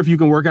at 4 if you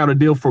can work out a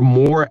deal for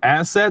more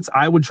assets.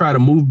 I would try to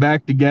move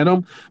back to get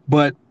him.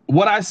 But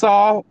what I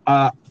saw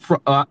out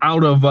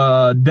of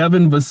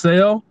Devin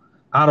Vassell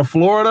out of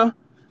Florida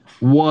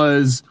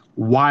was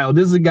wild.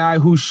 This is a guy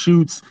who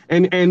shoots,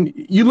 and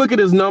you look at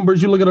his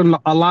numbers, you look at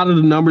a lot of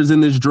the numbers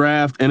in this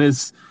draft, and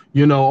it's,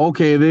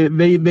 okay,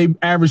 they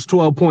average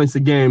 12 points a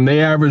game.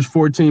 They average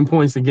 14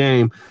 points a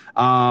game.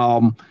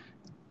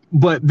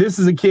 But this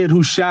is a kid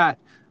who shot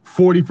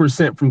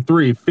 40% from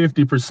 3,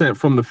 50%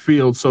 from the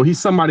field. So he's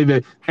somebody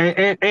that,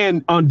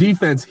 and on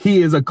defense,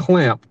 he is a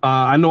clamp.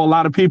 I know a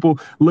lot of people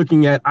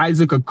looking at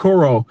Isaac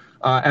Okoro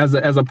as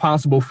a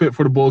possible fit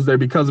for the Bulls there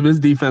because of his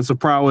defensive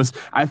prowess.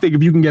 I think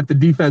if you can get the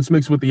defense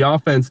mixed with the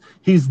offense,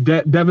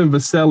 Devin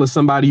Vassell is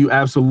somebody you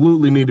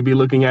absolutely need to be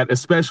looking at,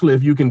 especially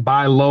if you can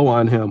buy low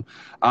on him.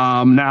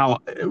 Now,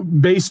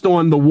 based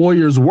on the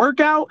Warriors'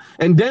 workout,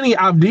 and Denny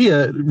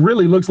Avdija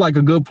really looks like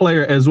a good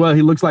player as well.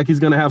 He looks like he's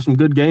going to have some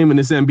good game in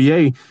this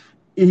NBA.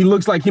 he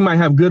looks like he might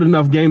have good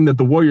enough game that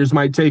the Warriors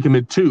might take him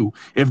at 2.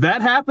 If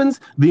that happens,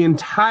 the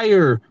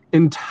entire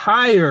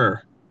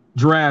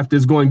draft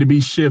is going to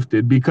be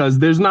shifted because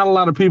there's not a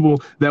lot of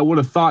people that would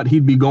have thought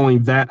he'd be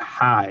going that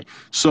high.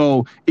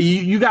 So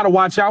you got to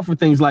watch out for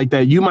things like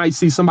that. You might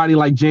see somebody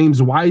like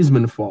James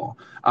Wiseman fall.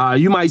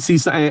 You might see,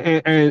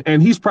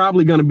 and he's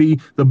probably going to be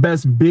the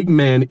best big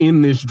man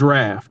in this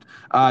draft.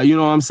 You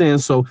know what I'm saying?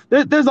 So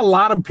there's a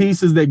lot of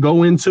pieces that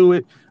go into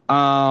it.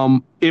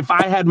 If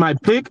I had my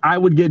pick, I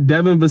would get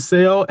Devin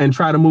Vassell and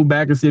try to move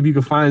back and see if you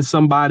can find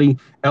somebody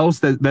else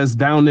that's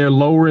down there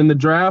lower in the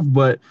draft.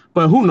 But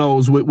who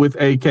knows with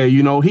AK?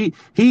 You know, he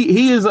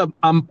is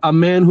a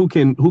man who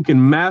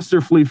can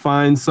masterfully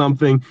find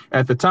something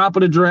at the top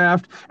of the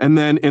draft, and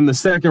then in the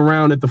second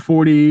round at the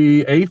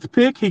 48th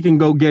pick, he can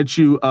go get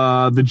you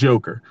the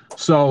Joker.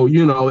 So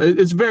you know,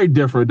 it's very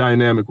different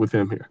dynamic with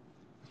him here.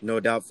 No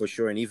doubt for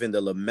sure. And even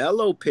the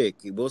LaMelo pick,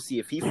 we'll see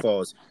if he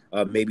falls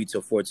maybe to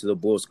 4 to the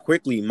Bulls.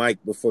 Quickly, Mike,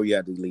 before you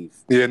have to leave.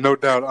 Yeah, no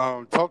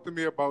doubt. Talk to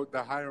me about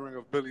the hiring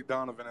of Billy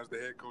Donovan as the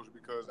head coach,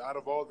 because out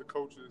of all the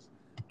coaches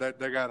that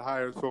got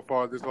hired so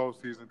far this whole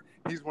season,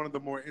 he's one of the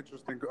more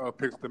interesting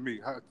picks to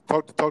me.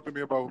 Talk to me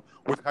about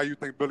how you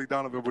think Billy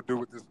Donovan would do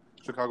with this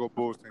Chicago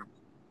Bulls team.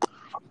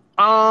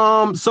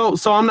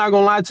 So I'm not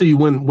gonna lie to you.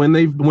 When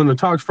the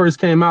talks first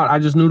came out, I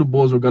just knew the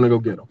Bulls were gonna go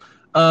get him.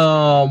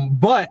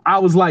 But I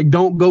was like,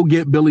 don't go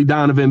get Billy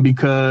Donovan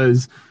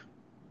because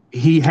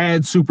he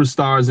had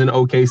superstars in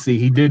OKC.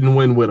 He didn't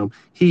win with them.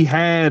 He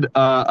had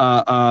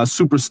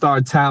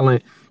superstar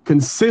talent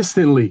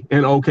consistently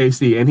in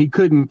OKC, and he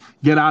couldn't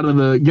get out of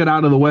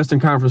the Western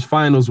Conference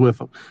Finals with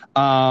them.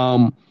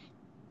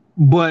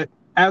 But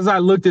as I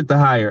looked at the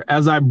hire,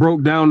 as I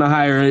broke down the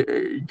hire,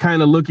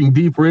 kind of looking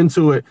deeper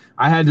into it,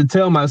 I had to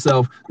tell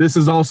myself this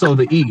is also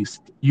the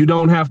East. You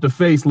don't have to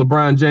face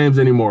LeBron James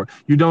anymore.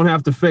 You don't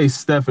have to face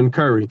Stephen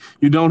Curry.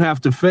 You don't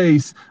have to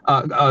face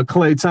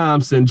Klay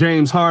Thompson,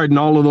 James Harden,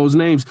 all of those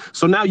names.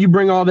 So now you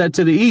bring all that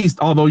to the East,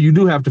 although you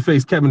do have to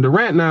face Kevin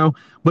Durant now.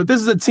 But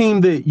this is a team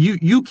that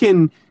you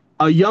can,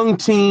 a young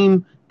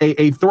team,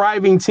 a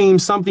thriving team,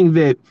 something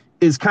that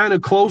is kind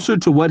of closer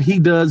to what he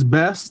does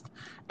best.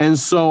 And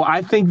so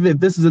I think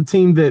that this is a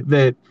team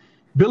that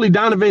Billy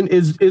Donovan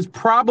is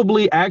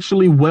probably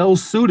actually well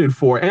suited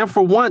for. And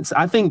for once,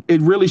 I think it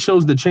really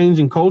shows the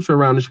changing culture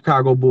around the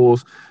Chicago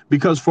Bulls,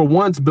 because for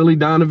once, Billy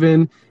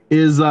Donovan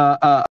is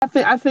I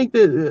think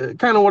that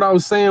kind of what I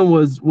was saying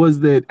was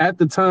that at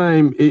the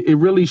time, it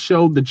really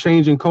showed the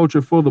changing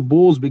culture for the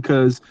Bulls,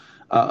 because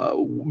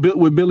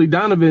with Billy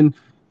Donovan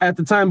at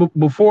the time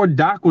before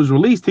Doc was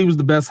released, he was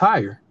the best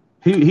hire.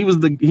 He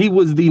was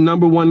the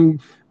number one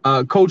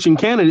coaching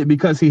candidate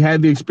because he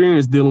had the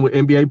experience dealing with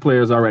NBA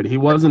players already. He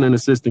wasn't an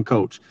assistant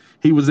coach.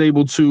 He was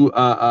able to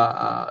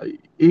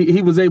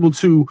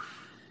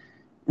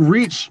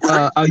reach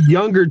a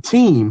younger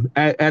team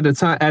at his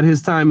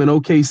time in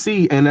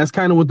OKC, and that's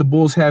kind of what the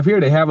Bulls have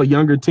here. They have a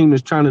younger team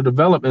that's trying to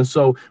develop, and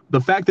so the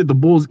fact that the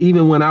Bulls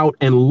even went out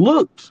and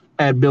looked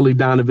at Billy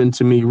Donovan,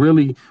 to me,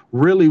 really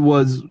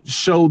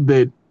showed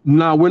that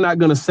no, we're not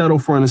going to settle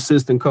for an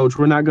assistant coach.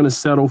 We're not going to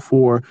settle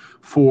for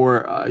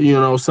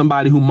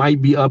somebody who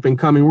might be up and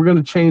coming. We're going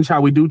to change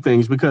how we do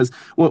things, because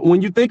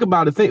when you think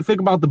about it, think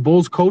about the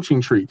Bulls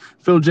coaching tree.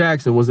 Phil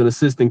Jackson was an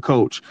assistant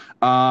coach.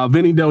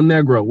 Vinny Del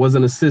Negro was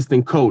an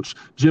assistant coach.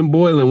 Jim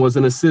Boylan was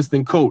an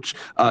assistant coach.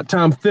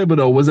 Tom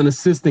Thibodeau was an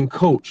assistant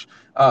coach.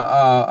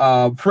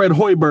 Fred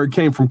Hoiberg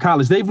came from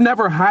college. They've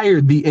never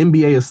hired the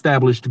NBA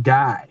established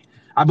guy.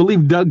 I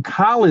believe Doug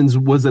Collins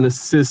was an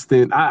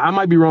assistant. I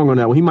might be wrong on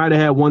that one. He might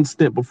have had one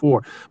stint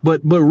before.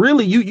 But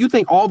really, you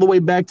think all the way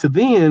back to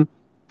then,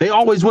 they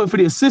always went for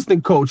the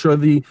assistant coach or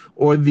the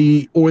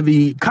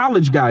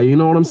college guy. You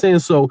know what I'm saying?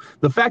 So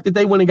the fact that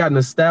they went and got an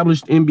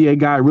established NBA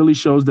guy really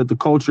shows that the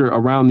culture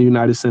around the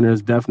United Center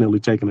has definitely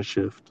taken a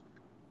shift.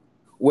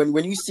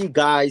 When you see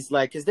guys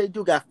like, because they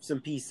do got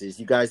some pieces,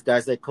 you guys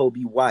like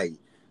Kobe White,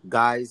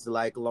 guys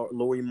like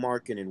Lauri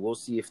Markkanen, we'll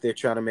see if they're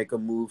trying to make a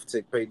move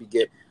to maybe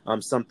get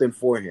something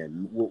for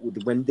him.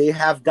 When they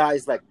have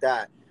guys like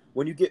that,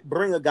 when you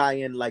bring a guy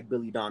in like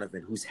Billy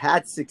Donovan, who's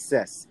had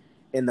success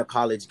in the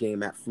college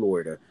game at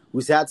Florida,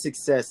 who's had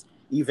success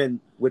even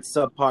with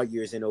subpar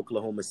years in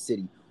Oklahoma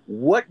City,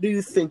 what do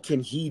you think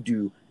can he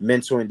do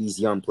mentoring these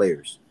young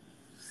players?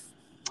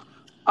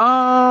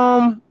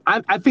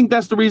 I think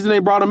that's the reason they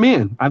brought him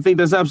in. I think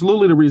that's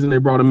absolutely the reason they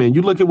brought him in.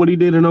 You look at what he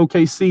did in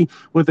OKC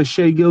with a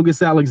Shai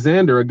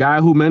Gilgeous-Alexander, a guy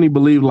who many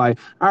believe like,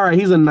 all right,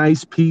 he's a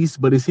nice piece,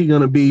 but is he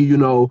going to be,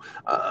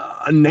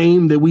 a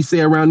name that we say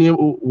around here?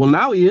 Well,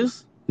 now he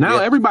is. Now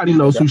everybody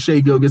knows who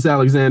Shai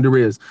Gilgeous-Alexander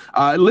is.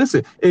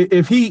 Listen,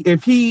 if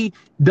he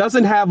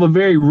doesn't have a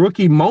very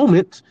rookie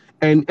moment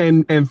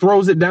and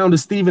throws it down to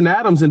Steven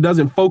Adams and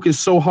doesn't focus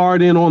so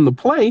hard in on the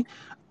play,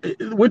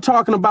 we're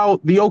talking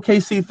about the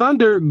OKC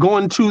Thunder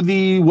going to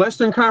the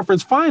Western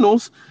Conference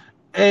Finals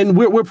And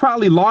we're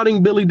probably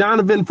lauding Billy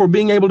Donovan for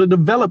being able to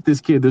develop this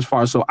kid this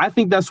far. So I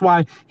think that's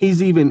why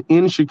he's even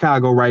in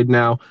Chicago right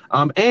now.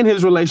 And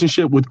his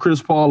relationship with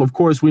Chris Paul, of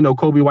course, we know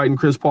Kobe White and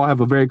Chris Paul have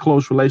a very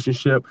close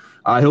relationship.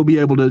 He'll be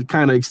able to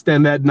kind of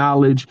extend that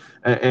knowledge.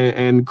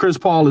 And Chris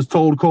Paul has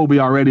told Kobe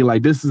already,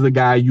 like, this is the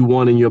guy you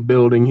want in your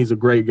building. He's a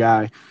great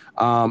guy.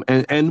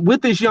 And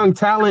with this young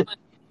talent,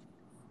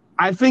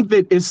 I think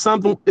that it's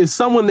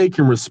someone they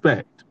can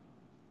respect.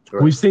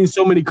 Right. We've seen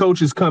so many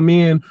coaches come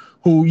in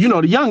who, you know,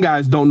 the young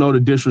guys don't know to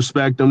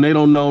disrespect them. They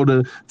don't know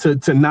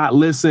to not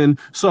listen.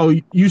 So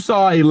you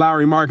saw a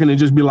Larry Markkinen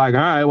just be like,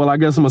 all right, well, I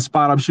guess I'm a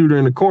spot-up shooter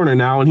in the corner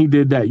now, and he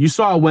did that. You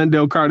saw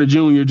Wendell Carter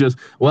Jr. just,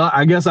 well,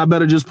 I guess I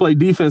better just play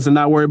defense and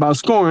not worry about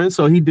scoring,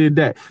 so he did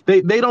that.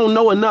 They don't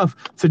know enough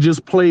to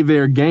just play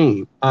their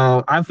game.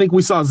 I think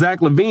we saw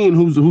Zach LaVine,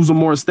 who's a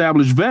more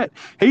established vet.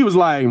 He was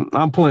like,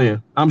 I'm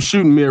playing. I'm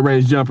shooting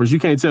mid-range jumpers. You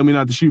can't tell me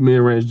not to shoot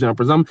mid-range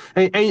jumpers.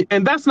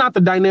 And that's not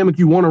the dynamic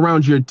you want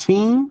around your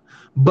team.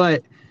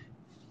 But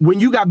when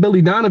you got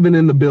Billy Donovan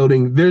in the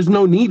building, there's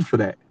no need for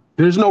that.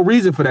 There's no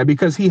reason for that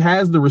because he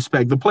has the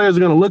respect. The players are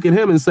going to look at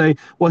him and say,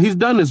 well, he's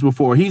done this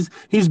before. He's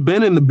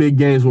been in the big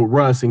games with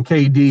Russ and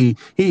KD.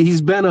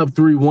 He's been up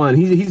 3-1.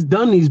 He's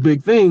done these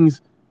big things.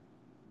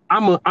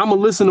 I'm a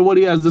listen to what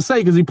he has to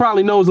say because he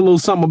probably knows a little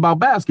something about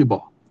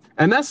basketball.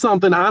 And that's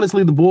something,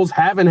 honestly, the Bulls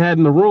haven't had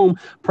in the room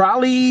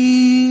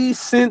probably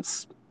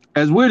since,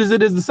 as weird as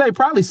it is to say,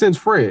 probably since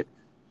Fred.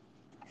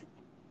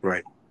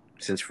 Right.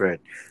 Since Fred.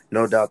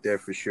 No doubt there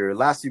for sure.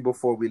 Lastly,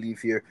 before we leave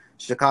here,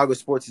 Chicago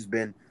sports has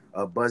been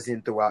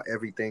buzzing throughout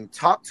everything.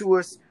 Talk to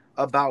us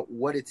about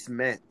what it's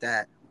meant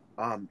that,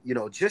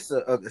 just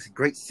a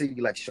great city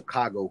like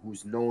Chicago,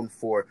 who's known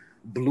for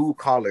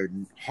blue-collar,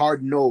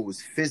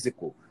 hard-nosed,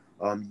 physical.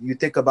 You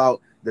think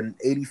about the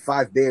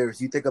 85 Bears.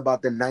 You think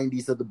about the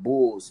 90s of the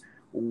Bulls.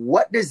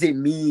 What does it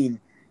mean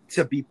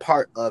to be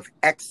part of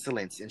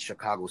excellence in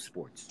Chicago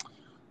sports?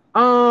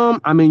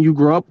 I mean, you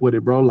grew up with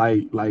it, bro.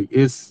 Like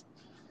it's,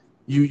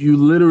 You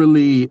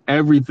literally,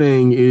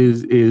 everything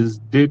is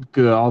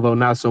Ditka, although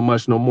not so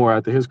much no more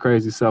after his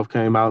crazy self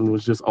came out and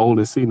was just old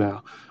and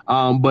senile.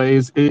 But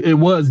it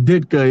was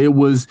Ditka. It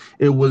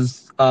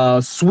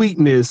was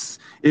sweetness.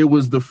 It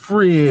was the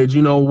fridge.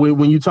 You know,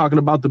 when you're talking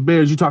about the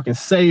Bears, you're talking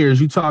Sayers.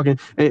 You're talking,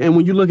 and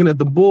when you're looking at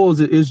the Bulls,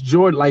 it's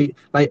Jordan.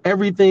 Like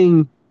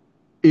everything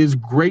is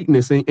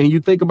greatness. And you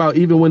think about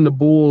even when the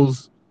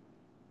Bulls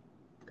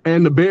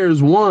and the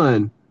Bears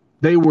won,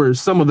 they were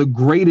some of the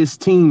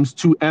greatest teams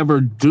to ever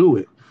do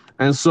it.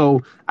 And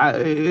so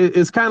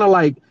it's kind of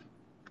like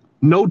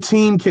no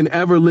team can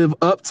ever live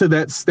up to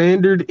that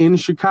standard in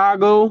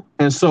Chicago.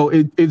 And so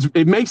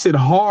it makes it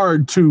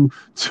hard to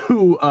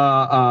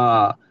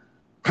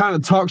kind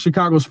of talk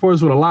Chicago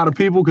sports with a lot of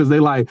people because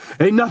they like,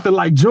 ain't nothing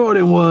like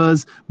Jordan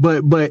was,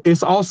 but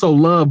it's also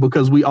love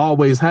because we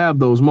always have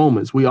those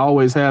moments. We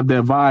always have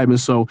that vibe. And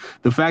so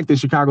the fact that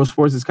Chicago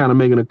sports is kind of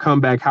making a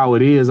comeback how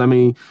it is, I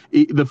mean,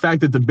 the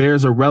fact that the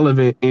Bears are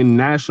relevant in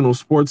national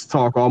sports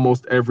talk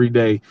almost every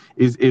day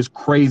is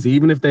crazy.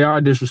 Even if they are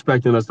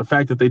disrespecting us, the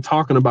fact that they're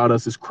talking about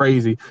us is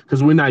crazy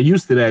because we're not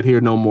used to that here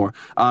no more.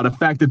 The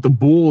fact that the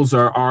Bulls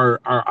are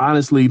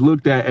honestly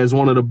looked at as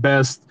one of the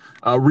best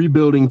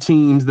rebuilding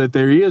teams that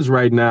there is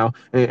right now,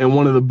 and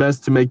one of the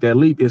best to make that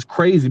leap is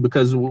crazy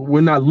because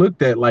we're not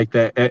looked at like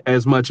that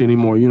as much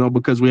anymore, you know,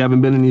 because we haven't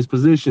been in these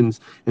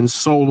positions in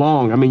so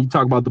long. I mean, you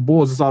talk about the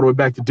Bulls, it's all the way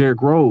back to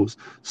Derrick Rose.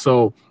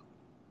 So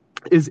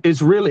it's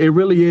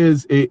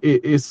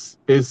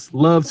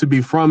love to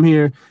be from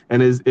here,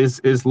 and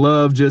it's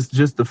love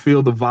just to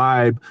feel the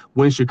vibe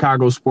when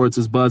Chicago sports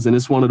is buzzing.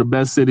 It's one of the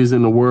best cities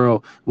in the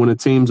world when the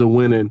teams are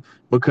winning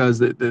because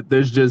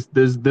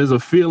there's a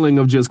feeling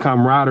of just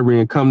camaraderie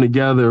and come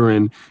together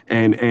and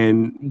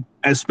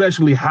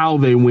especially how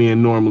they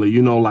win normally,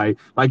 you know, like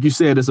you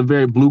said, it's a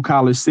very blue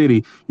collar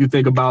city. You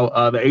think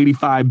about the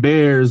 85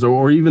 Bears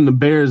or even the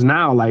Bears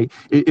now, like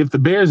if the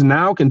Bears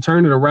now can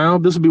turn it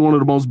around, this will be one of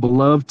the most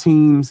beloved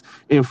teams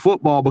in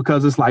football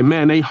because it's like,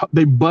 man,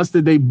 they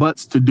busted their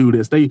butts to do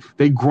this.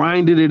 They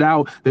grinded it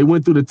out. They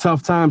went through the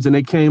tough times and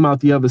they came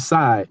out the other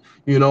side,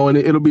 you know, and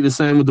it'll be the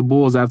same with the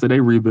Bulls after they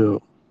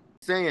rebuild.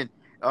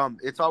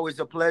 It's always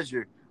a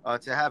pleasure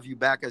to have you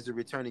back as a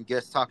returning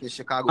guest talking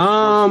Chicago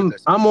sports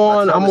with us. I'm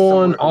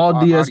on all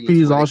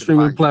DSPs, all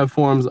streaming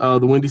platforms,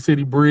 the Windy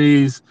City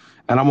Breeze,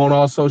 and I'm on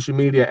all social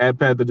media at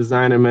Pat the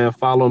Designer, man.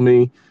 Follow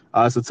me.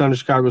 It's a ton of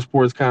Chicago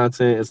sports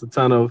content. It's a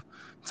ton of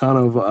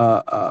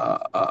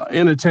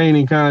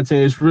entertaining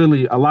content. It's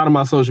really a lot of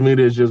my social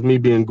media is just me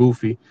being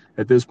goofy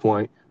at this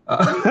point.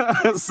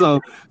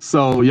 So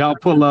y'all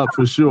pull up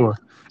for sure.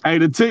 Hey,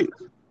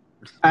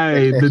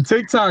 the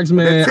TikToks,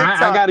 man,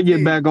 I got to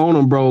get back on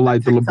them, bro.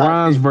 Like the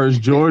LeBrons versus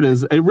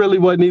Jordans, it really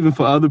wasn't even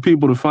for other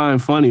people to find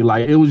funny.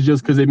 Like it was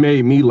just because it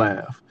made me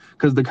laugh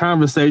because the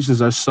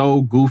conversations are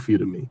so goofy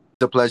to me.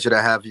 It's a pleasure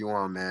to have you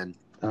on, man.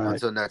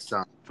 Until next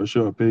time. For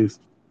sure. Peace.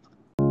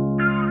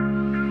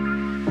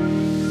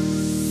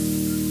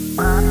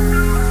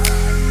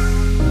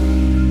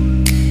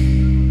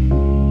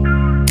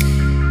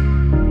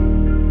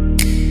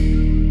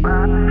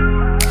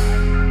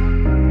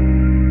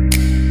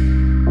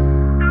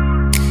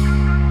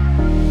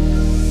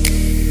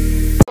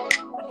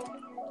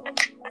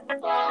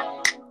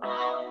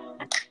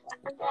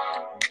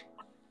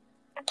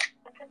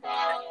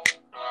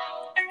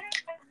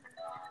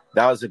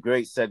 That was a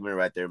great segment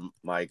right there,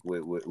 Mike,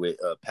 with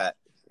Pat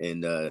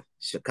and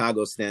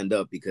Chicago stand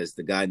up, because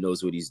the guy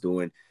knows what he's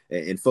doing.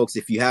 And folks,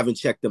 if you haven't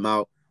checked him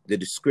out, the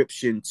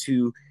description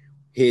to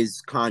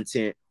his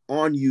content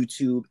on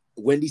YouTube,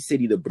 Windy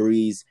City The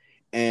Breeze,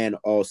 and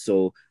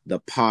also the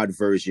pod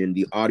version,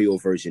 the audio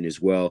version as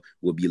well,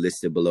 will be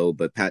listed below.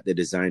 But Pat, the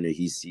designer,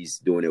 he's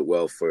doing it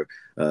well for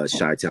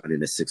Chi-Town in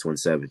the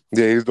 617.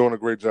 Yeah, he's doing a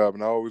great job,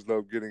 and I always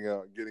love getting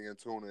in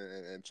tune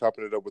and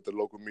chopping it up with the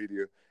local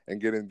media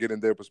and getting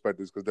their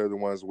perspectives, because they're the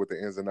ones with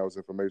the ins and outs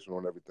information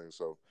on everything.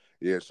 So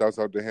yeah, shouts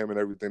out to him and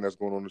everything that's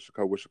going on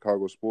in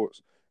Chicago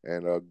sports,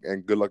 and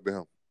good luck to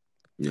him.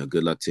 Yeah,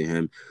 good luck to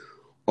him.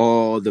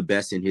 All the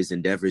best in his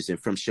endeavors. And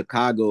from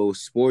Chicago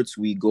sports,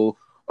 we go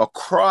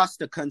across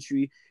the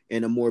country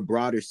in a more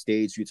broader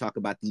stage. We talk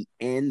about the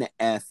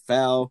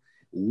NFL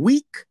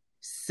week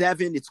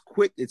 7. It's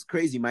quick. It's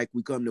crazy, Mike.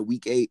 We come to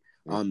week 8.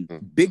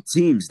 Big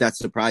teams that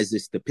surprised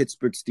us. The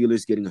Pittsburgh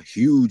Steelers getting a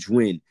huge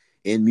win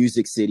in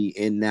Music City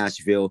in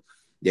Nashville.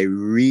 They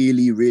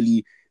really,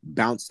 really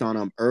bounced on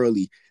them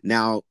early.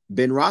 Now,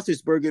 Ben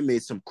Roethlisberger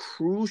made some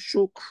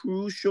crucial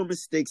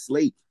mistakes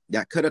late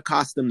that could have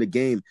cost them the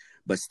game.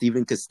 But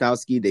Steven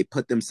Kostowski, they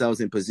put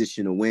themselves in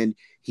position to win.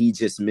 He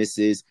just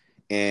misses,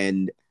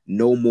 and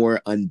no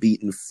more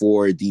unbeaten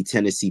for the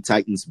Tennessee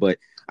Titans. But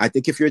I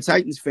think if you're a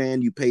Titans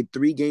fan, you played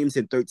 3 games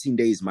in 13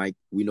 days, Mike.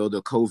 We know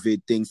the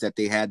COVID things that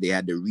they had. They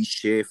had to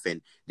reshift,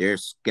 and their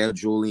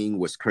scheduling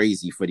was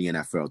crazy for the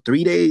NFL.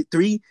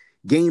 3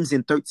 games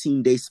in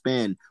 13-day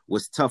span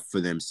was tough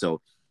for them.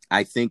 So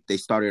I think they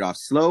started off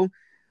slow.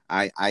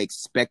 I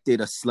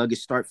expected a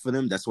sluggish start for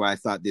them. That's why I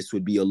thought this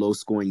would be a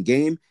low-scoring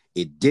game.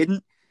 It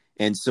didn't.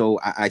 And so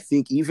I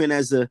think even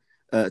as a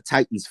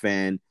Titans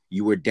fan,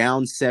 you were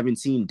down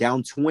 17,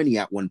 down 20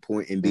 at one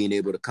point, and being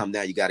able to come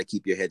down, you got to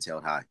keep your heads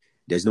held high.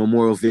 There's no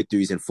moral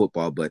victories in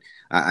football, but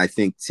I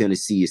think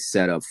Tennessee is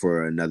set up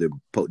for another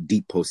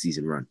deep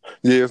postseason run.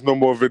 Yeah, there's no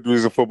more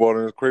victories in football,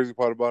 and the crazy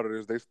part about it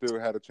is they still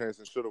had a chance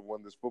and should have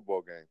won this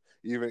football game,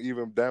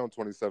 even down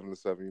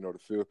 27-7. You know, the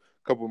field,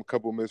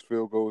 couple missed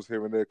field goals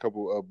here and there, a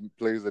couple of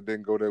plays that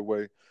didn't go their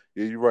way.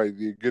 Yeah, you're right.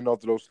 Getting off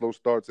to those slow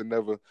starts, it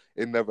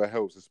never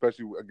helps,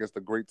 especially against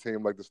a great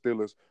team like the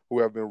Steelers, who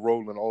have been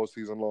rolling all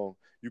season long.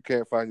 You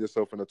can't find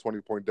yourself in a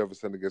 20-point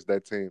deficit against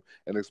that team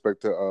and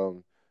expect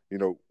to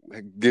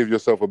give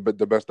yourself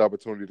the best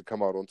opportunity to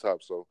come out on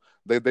top. So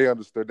they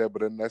understood that,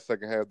 but in that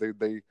second half,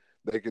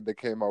 they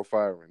came out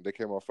firing. They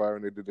came out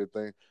firing. They did their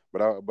thing.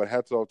 But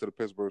hats off to the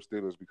Pittsburgh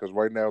Steelers, because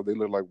right now they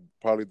look like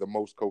probably the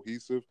most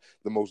cohesive,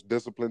 the most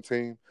disciplined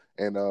team,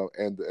 and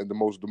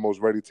the most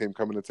ready team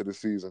coming into the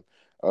season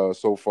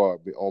so far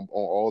on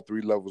all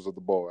 3 levels of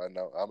the ball. And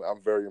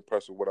I'm very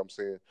impressed with what I'm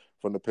seeing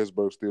from the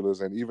Pittsburgh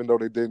Steelers. And even though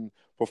they didn't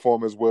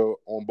perform as well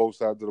on both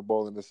sides of the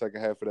ball in the second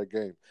half of that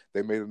game,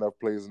 they made enough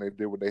plays and they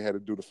did what they had to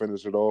do to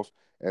finish it off.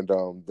 And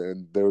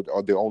then they're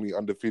the only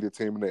undefeated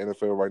team in the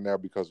NFL right now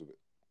because of it.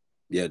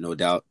 Yeah, no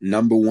doubt.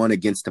 Number 1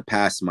 against the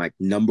pass, Mike.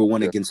 Number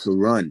 1 against the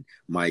run,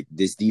 Mike.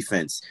 This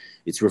defense,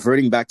 it's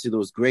reverting back to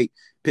those great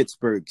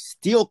Pittsburgh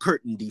steel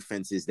curtain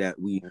defenses that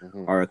we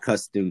are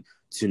accustomed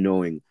to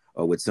knowing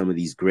with some of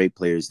these great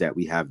players that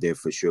we have there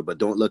for sure. But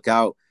don't look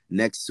out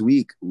this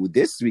weekend,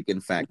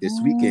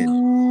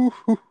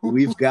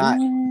 we've got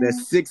the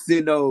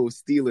 6-0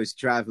 Steelers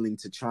traveling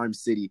to Charm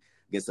City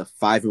against the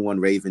 5-1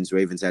 Ravens.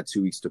 Ravens had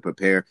 2 weeks to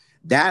prepare.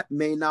 That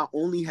may not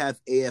only have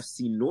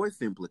AFC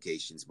North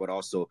implications, but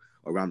also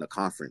around the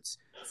conference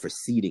for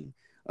seeding,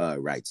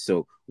 right?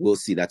 So we'll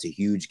see. That's a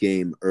huge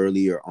game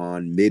earlier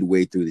on,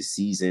 midway through the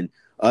season.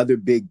 Other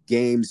big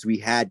games, we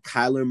had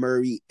Kyler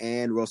Murray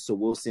and Russell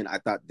Wilson. I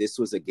thought this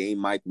was a game,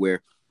 Mike,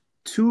 where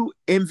 2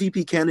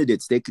 MVP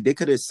candidates, they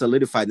could have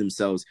solidified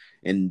themselves,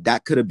 and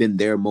that could have been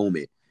their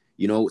moment.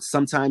 You know,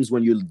 sometimes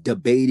when you're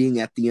debating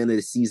at the end of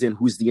the season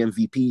who's the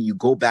MVP, you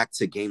go back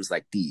to games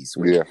like these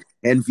when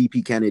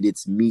MVP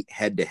candidates meet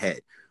head to head,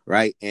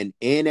 right? And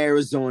in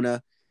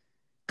Arizona,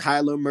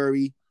 Kyler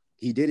Murray,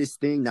 he did his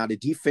thing. Now, the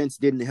defense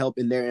didn't help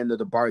in their end of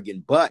the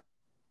bargain, but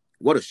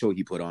what a show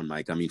he put on,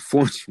 Mike. I mean,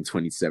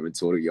 427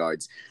 total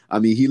yards. I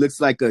mean, he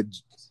looks like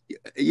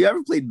you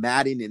ever played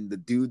Madden and the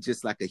dude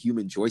just like a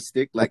human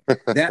joystick? Like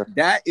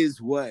that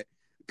is what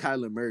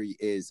Kyler Murray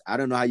is. I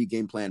don't know how you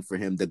game plan for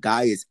him. The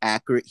guy is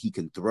accurate. He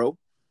can throw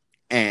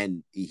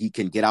and he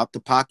can get out the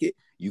pocket.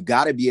 You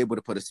got to be able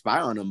to put a spy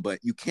on him, but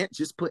you can't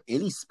just put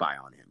any spy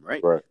on him,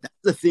 right? That's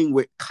the thing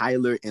with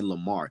Kyler and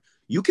Lamar.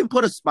 You can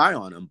put a spy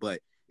on him,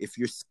 but if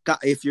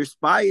your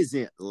spy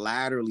isn't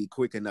laterally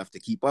quick enough to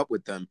keep up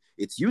with them,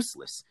 it's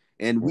useless.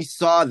 And we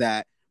saw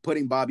that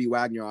putting Bobby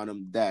Wagner on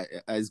him, that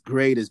as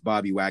great as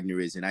Bobby Wagner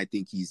is, and I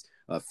think he's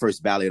a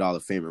first ballot Hall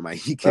of Famer, Mike,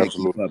 he can't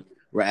keep up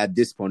right at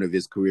this point of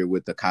his career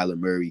with the Kyler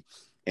Murray.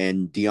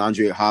 And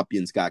DeAndre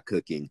Hopkins got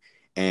cooking.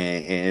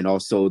 And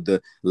also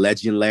the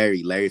legend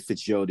Larry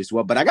Fitzgerald as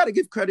well. But I got to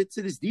give credit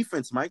to this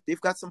defense, Mike. They've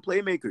got some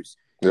playmakers.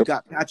 They've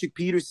got Patrick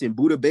Peterson,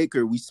 Budda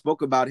Baker. We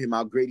spoke about him,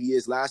 how great he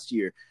is last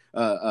year.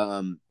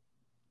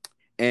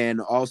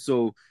 And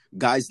also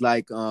guys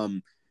like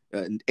an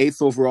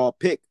 8th overall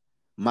pick,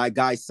 my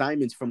guy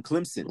Simons from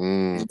Clemson,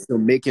 Mm. and so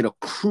make it a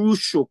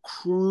crucial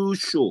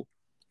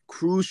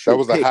That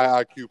was a pick.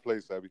 high IQ play,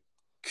 Sabby.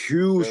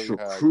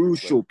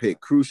 Crucial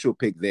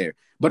pick there.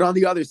 But on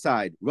the other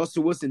side,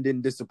 Russell Wilson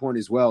didn't disappoint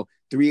as well.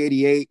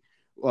 388,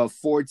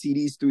 4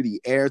 TDs through the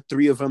air,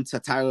 3 of them to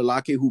Tyler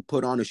Lockett, who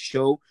put on a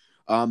show.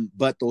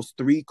 But those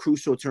 3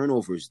 crucial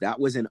turnovers, that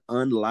was an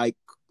unlike,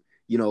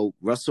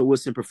 Russell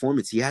Wilson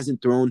performance. He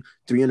hasn't thrown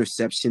 3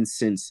 interceptions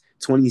since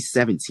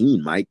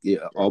 2017, Mike,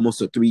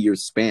 almost a 3-year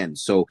span.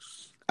 So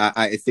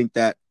I think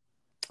that,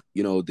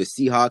 the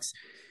Seahawks,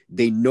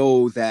 they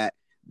know that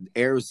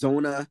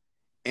Arizona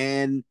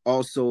and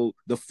also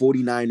the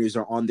 49ers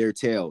are on their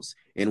tails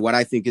in what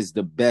I think is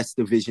the best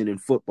division in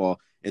football.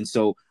 And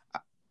so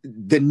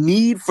the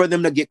need for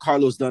them to get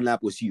Carlos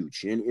Dunlap was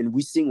huge. And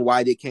we're seeing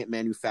why they can't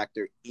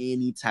manufacture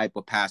any type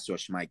of pass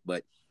rush, Mike.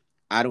 But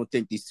I don't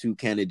think these 2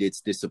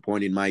 candidates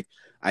disappointed, Mike.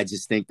 I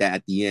just think that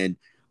at the end,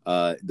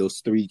 those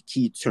 3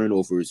 key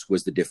turnovers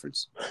was the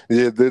difference.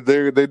 Yeah,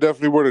 they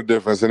definitely were the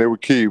difference, and they were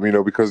key,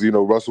 because,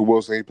 Russell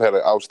Wilson, he had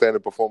an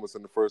outstanding performance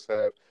in the first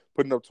half,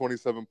 putting up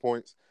 27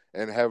 points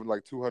and having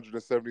like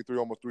 273,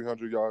 almost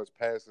 300 yards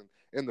passing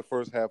in the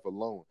first half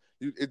alone.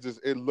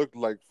 It looked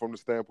like, from the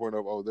standpoint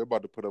of, they're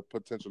about to put up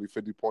potentially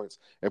 50 points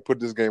and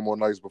put this game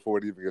on ice before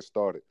it even gets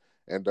started.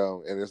 And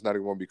it's not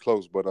even going to be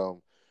close. But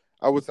I'm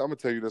going to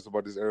tell you this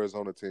about this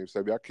Arizona team,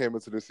 Sebi. I came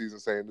into this season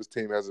saying this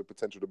team has the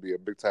potential to be a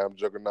big-time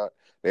juggernaut.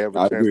 They have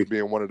a chance to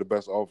be one of the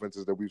best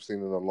offenses that we've seen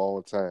in a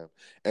long time.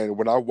 And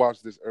when I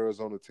watch this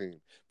Arizona team,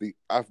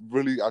 I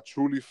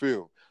truly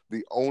feel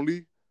the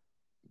only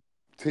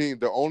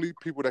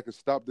people that can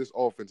stop this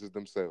offense is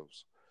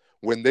themselves.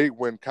 When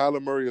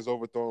Kyler Murray is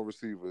overthrowing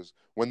receivers,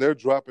 when they're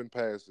dropping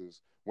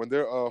passes, when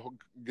they're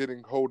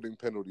getting holding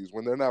penalties,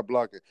 when they're not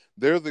blocking,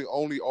 they're the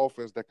only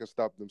offense that can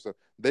stop themselves.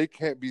 They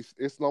can't be.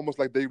 It's almost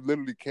like they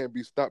literally can't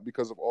be stopped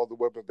because of all the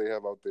weapons they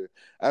have out there.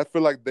 I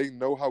feel like they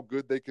know how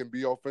good they can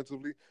be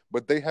offensively,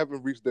 but they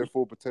haven't reached their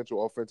full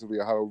potential offensively.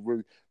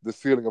 The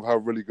ceiling of how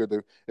really good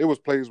they. It was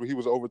plays where he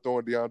was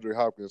overthrowing DeAndre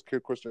Hopkins,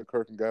 Christian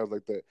Kirk, and guys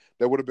like that.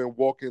 That would have been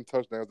walk-in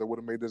touchdowns that would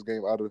have made this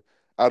game out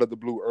of the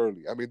blue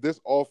early. I mean, this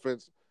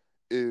offense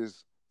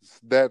is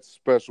that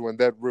special and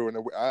that real, and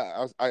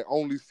I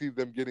only see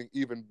them getting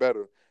even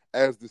better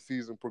as the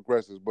season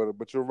progresses.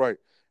 But you're right.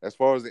 As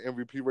far as the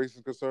MVP race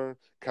is concerned,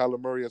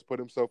 Kyler Murray has put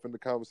himself in the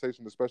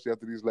conversation, especially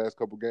after these last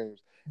couple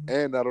games.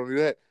 And not only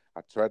that,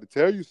 I tried to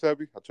tell you,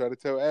 Sebi, I tried to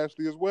tell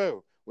Ashley as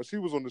well when she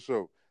was on the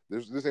show.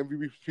 This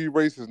MVP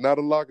race is not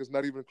a lock. It's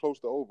not even close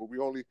to over. We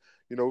only,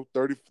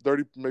 30,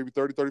 maybe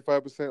 30,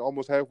 35%,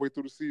 almost halfway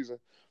through the season.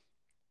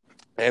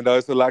 And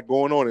it's a lot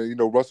going on.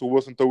 And, Russell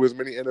Wilson threw as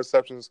many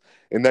interceptions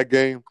in that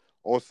game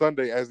on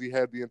Sunday as he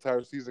had the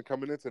entire season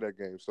coming into that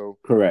game. So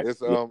correct.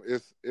 It's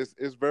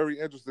very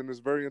interesting. It's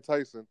very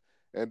enticing.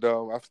 And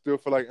I still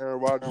feel like Aaron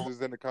Rodgers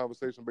is in the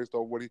conversation based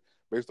on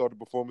the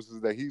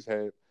performances that he's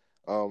had,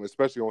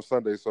 especially on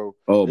Sunday. So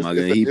my God,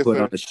 he put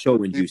on a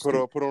show in Houston.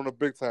 He put on a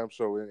big time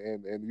show,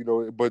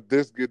 and but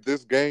this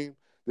game.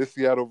 This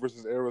Seattle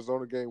versus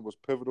Arizona game was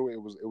pivotal.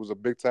 It was a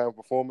big-time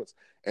performance,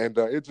 and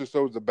it just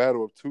shows the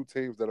battle of 2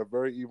 teams that are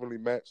very evenly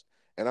matched.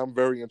 And I'm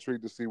very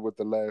intrigued to see what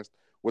the next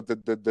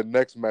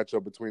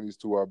matchup between these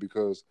 2 are,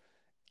 because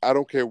I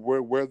don't care where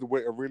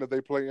arena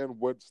they play in,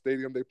 what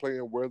stadium they play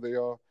in, where they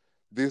are.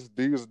 These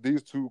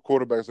 2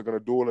 quarterbacks are going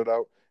to duel it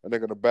out, and they're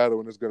going to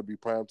battle, and it's going to be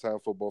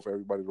primetime football for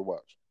everybody to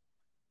watch.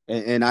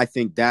 And I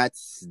think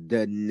that's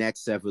the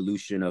next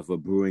evolution of a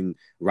brewing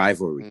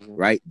rivalry,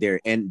 right?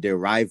 They're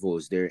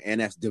rivals, they're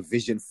NF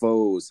division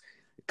foes.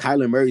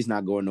 Kyler Murray's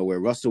not going nowhere.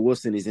 Russell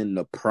Wilson is in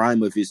the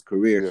prime of his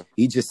career. Yeah.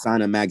 He just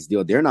signed a max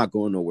deal. They're not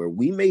going nowhere.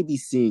 We may be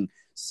seeing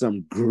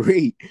some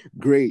great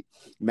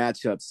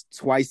matchups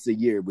twice a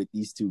year with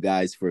these 2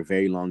 guys for a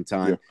very long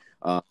time.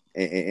 Yeah.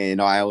 And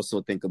I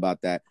also think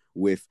about that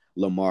with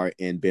Lamar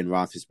and Ben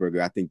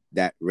Roethlisberger. I think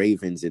that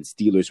Ravens and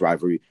Steelers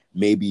rivalry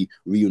may be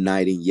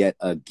reuniting yet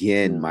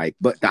again, Mike.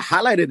 But the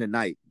highlight of the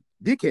night,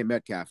 DK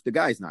Metcalf, the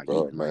guy's not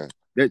human, man.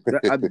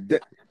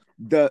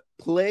 The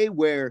play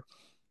where,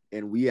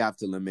 and we have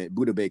to lament,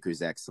 Budda Baker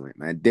is excellent,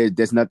 man.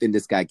 There's nothing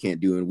this guy can't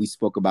do, and we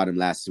spoke about him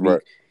last week.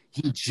 Right.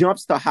 He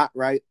jumps the hot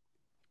route,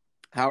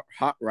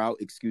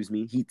 excuse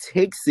me. He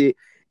takes it,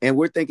 and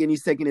we're thinking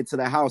he's taking it to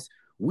the house.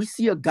 We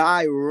see a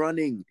guy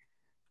running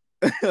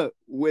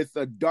with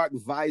a dark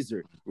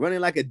visor, running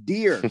like a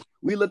deer.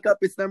 We look up,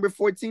 it's number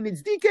 14.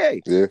 It's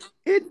DK. Yeah.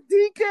 It's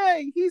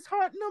DK. He's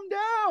hunting them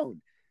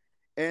down.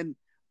 And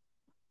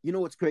you know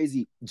what's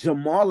crazy?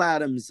 Jamal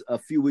Adams a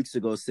few weeks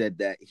ago said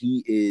that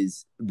he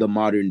is the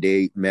modern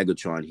day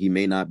Megatron. He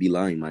may not be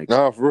lying, Mike.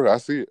 No, for real. I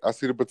see it. I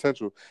see the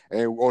potential.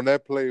 And on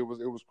that play, it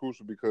was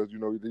crucial because,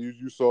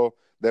 you saw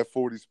that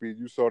 40 speed.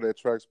 You saw that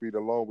track speed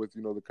along with,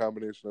 the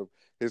combination of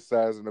his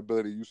size and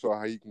ability. You saw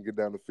how he can get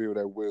down the field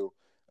at will.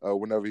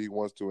 Whenever he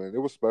wants to, and it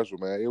was special,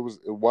 man. It was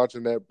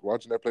watching that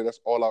play. That's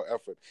all out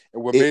effort.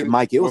 And what made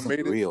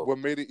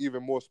it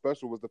even more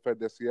special was the fact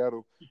that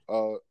Seattle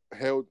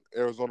held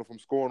Arizona from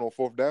scoring on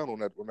 4th down on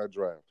that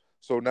drive.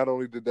 So not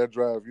only did that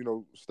drive,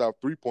 stop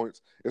 3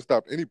 points, it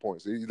stopped any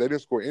points. They didn't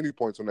score any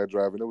points on that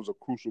drive, and it was a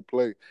crucial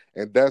play.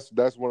 And that's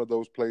one of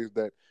those plays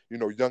that,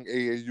 young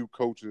AAU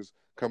coaches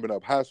coming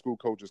up, high school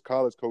coaches,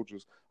 college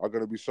coaches are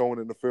going to be showing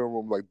in the film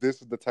room, like,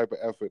 this is the type of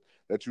effort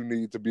that you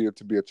need to be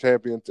a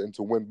champion and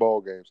to win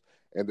ball games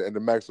and to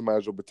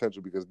maximize your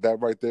potential, because that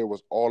right there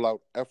was all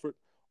out effort,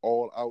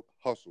 all out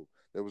hustle.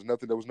 There was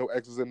nothing. There was no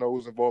X's and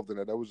O's involved in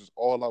that. That was just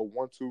all out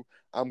 1-2.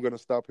 I'm going to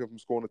stop him from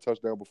scoring a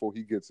touchdown before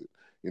he gets it.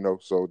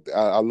 So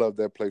I love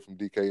that play from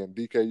DK. And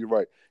DK, you're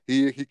right.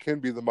 He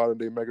can be the modern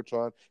day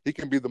Megatron. He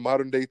can be the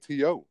modern day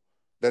TO.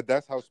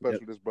 That's how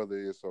special this brother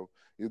is. So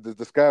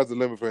the sky's the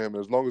limit for him.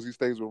 And as long as he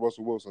stays with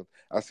Russell Wilson,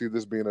 I see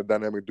this being a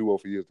dynamic duo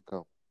for years to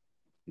come.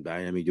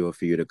 Dynamic duo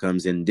for years to come.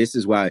 And this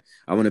is why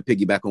I want to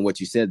piggyback on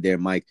what you said there,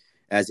 Mike.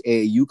 As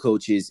AAU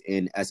coaches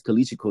and as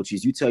collegiate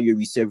coaches, you tell your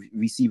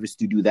receivers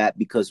to do that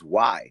because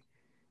why?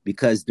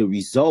 Because the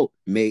result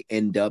may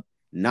end up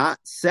not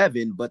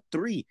 7, but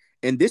 3.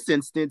 In this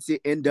instance, it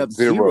ended up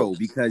 0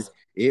 because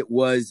it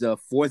was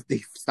fourth.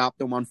 They stopped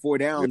them on 4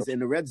 downs in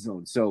the red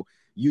zone. So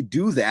you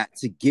do that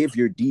to give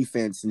your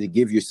defense and to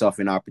give yourself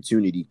an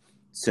opportunity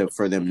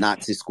for them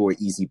not to score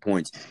easy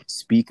points.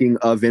 Speaking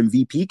of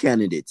MVP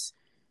candidates,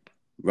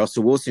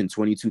 Russell Wilson,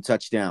 22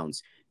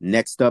 touchdowns.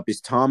 Next up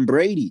is Tom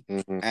Brady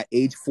at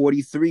age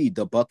 43.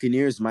 The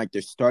Buccaneers, Mike,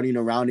 they're starting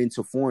to round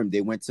into form. They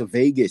went to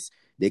Vegas.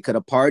 They could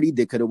have partied.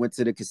 They could have went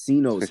to the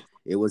casinos.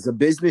 It was a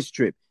business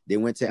trip. They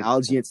went to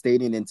Allegiant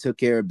Stadium and took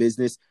care of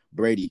business.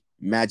 Brady,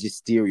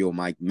 magisterial,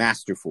 Mike,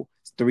 masterful.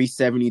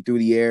 370 through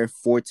the air,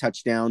 4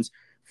 touchdowns,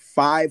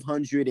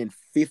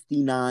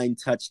 559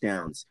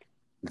 touchdowns.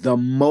 The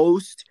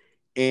most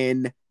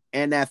in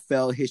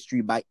NFL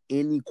history by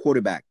any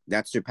quarterback.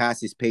 That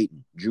surpasses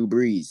Peyton, Drew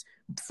Brees,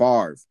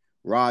 Favre,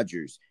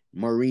 Rodgers,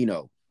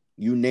 Marino,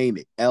 you name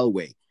it,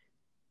 Elway.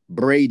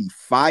 Brady,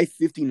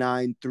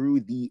 559 through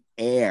the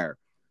air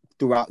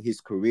throughout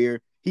his career.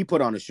 He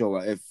put on a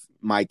show,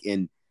 Mike,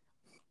 and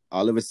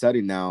all of a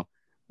sudden now,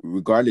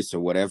 regardless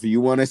of whatever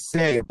you want to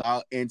say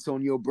about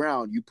Antonio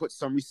Brown, you put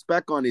some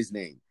respect on his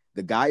name.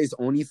 The guy is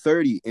only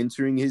 30,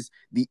 entering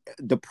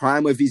the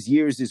prime of his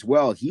years as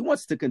well. He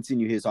wants to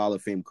continue his Hall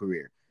of Fame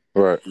career.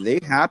 Right. They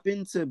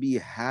happen to be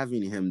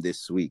having him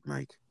this week,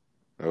 Mike.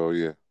 Oh,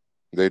 yeah.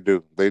 They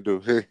do. They do.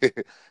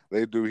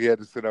 They do. He had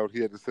to sit out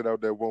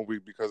that 1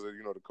 week because of,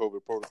 the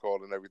COVID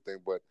protocol and everything.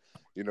 But,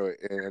 and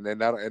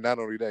not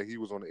only that, he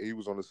was on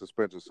the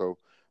suspension. So,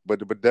 but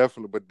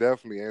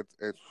definitely, and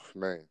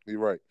man, you're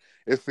right.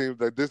 It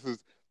seems like this is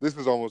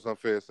almost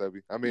unfair,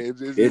 Sebi. I mean,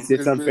 it's unfair, it's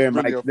really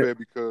Mike. unfair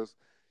because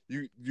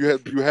you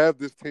have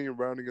this team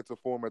rounding into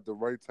form at the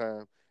right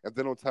time, and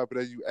then on top of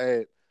that, you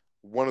add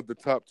one of the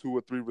top 2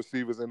 or 3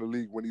 receivers in the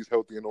league when he's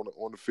healthy and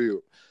on the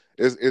field.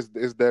 Is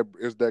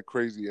that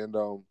crazy? And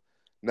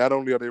not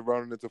only are they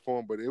rounding into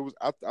form, but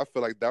I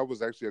feel like that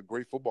was actually a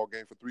great football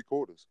game for 3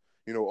 quarters.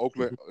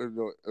 Oakland,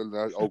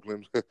 not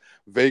Oakland,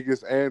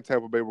 Vegas and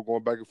Tampa Bay were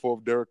going back and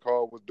forth. Derek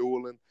Carr was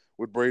dueling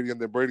with Brady, and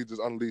then Brady just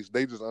unleashed.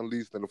 They just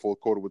unleashed in the fourth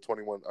quarter with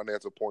 21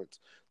 unanswered points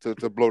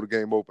to blow the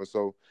game open.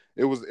 So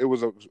it was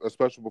a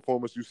special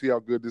performance. You see how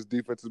good this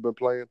defense has been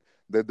playing,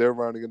 that they're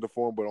rounding into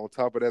form. But on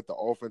top of that, the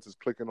offense is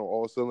clicking on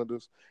all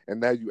cylinders.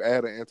 And now you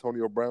add an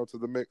Antonio Brown to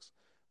the mix.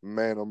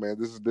 Man, oh man,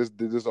 this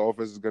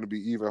offense is going to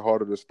be even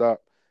harder to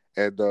stop.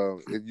 And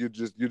you're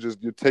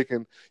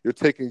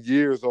taking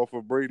years off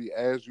of Brady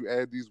as you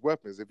add these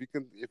weapons. If he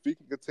can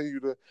continue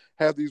to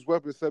have these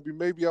weapons, Sebi,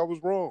 maybe I was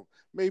wrong.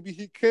 Maybe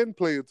he can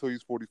play until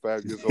he's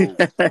 45 years old.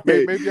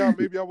 maybe I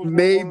was wrong.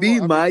 Maybe,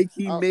 Mike,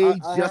 he may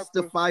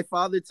justify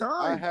Father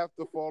Time. I have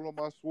to fall on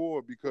my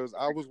sword because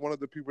I was one of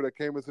the people that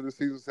came into the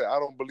season and said, I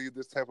don't believe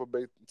this Tampa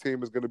Bay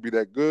team is going to be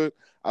that good.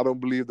 I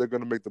don't believe they're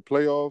going to make the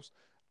playoffs.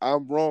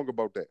 I'm wrong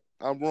about that.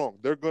 I'm wrong.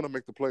 They're going to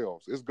make the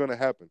playoffs. It's going to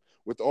happen.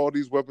 With all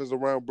these weapons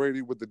around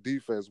Brady, with the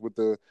defense, with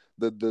the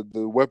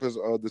weapons,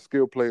 the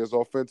skill players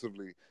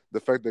offensively, the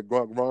fact that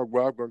Rob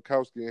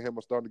Gronkowski and him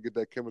are starting to get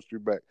that chemistry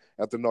back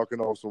after knocking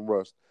off some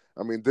rust.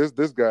 I mean, this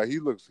guy, he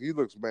looks,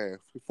 man,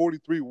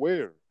 43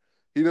 where?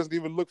 He doesn't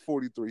even look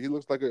 43. He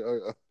looks like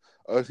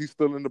he's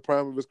still in the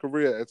prime of his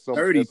career at some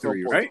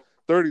 33, point. right?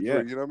 33,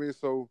 yeah. You know what I mean?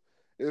 So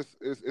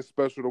it's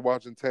special to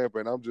watch in Tampa,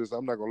 and I'm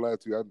not going to lie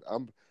to you.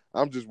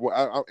 I'm just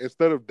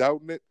instead of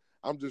doubting it,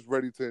 I'm just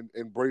ready to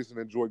embrace and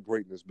enjoy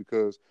greatness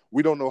because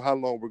we don't know how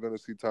long we're going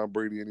to see Tom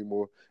Brady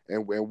anymore.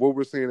 And what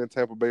we're seeing in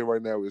Tampa Bay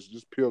right now is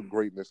just pure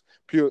greatness,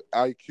 pure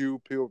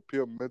IQ, pure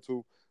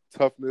mental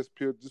toughness,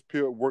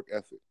 pure work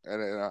ethic.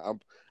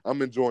 And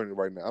I'm enjoying it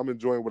right now. I'm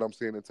enjoying what I'm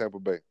seeing in Tampa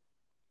Bay.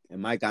 And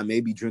Mike, I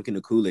may be drinking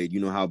the Kool-Aid. You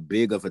know how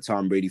big of a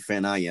Tom Brady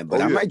fan I am, but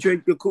I might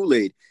drink the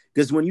Kool-Aid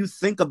because when you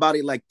think about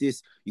it like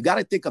this, you got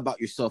to think about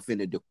yourself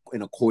in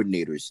a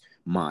coordinator's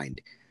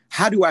mind.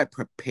 How do I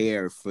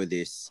prepare for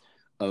this?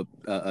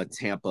 A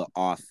Tampa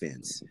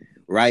offense,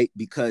 right?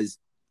 Because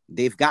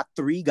they've got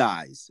 3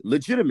 guys,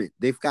 legitimate.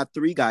 They've got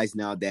 3 guys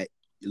now that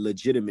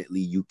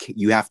legitimately you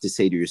have to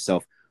say to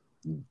yourself,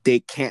 they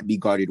can't be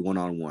guarded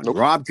one-on-one. Nope.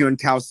 Rob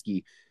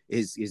Gronkowski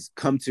is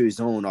come to his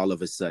own all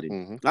of a sudden.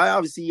 Mm-hmm.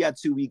 Obviously, he had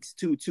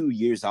 2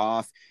 years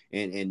off,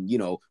 and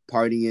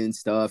partying and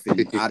stuff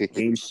and out of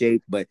game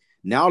shape. But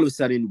now all of a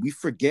sudden, we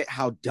forget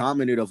how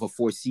dominant of a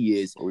force he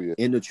is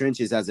in the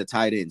trenches as a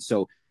tight end.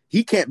 So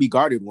he can't be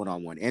guarded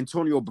one-on-one.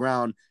 Antonio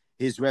Brown,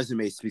 his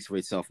resume speaks for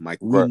itself, Mike.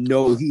 We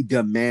know he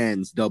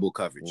demands double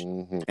coverage.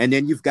 Mm-hmm. And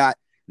then you've got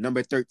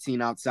number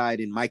 13 outside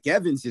and Mike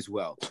Evans as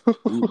well.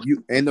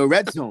 you in the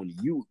red zone,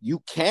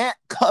 you can't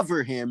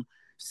cover him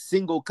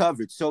single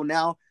coverage. So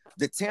now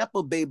the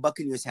Tampa Bay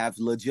Buccaneers have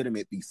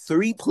legitimately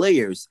 3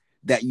 players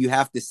that you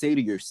have to say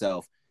to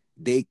yourself,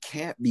 they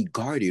can't be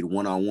guarded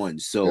one-on-one.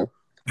 So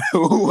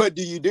what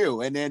do you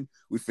do? And then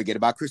we forget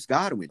about Chris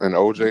Godwin. And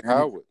O.J.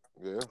 Howard.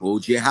 Yeah.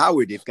 O.J.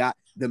 Howard. They've got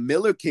the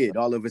Miller kid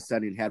all of a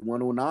sudden had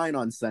 109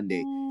 on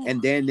Sunday.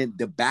 And then in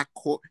the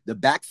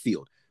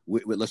backfield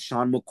with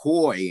LaShawn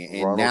McCoy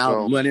and Ronald now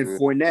Jones, Leonard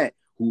Fournette,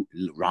 who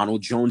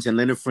Ronald Jones and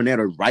Leonard Fournette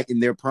are right in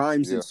their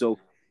primes. Yeah. And so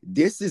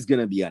this is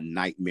going to be a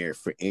nightmare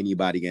for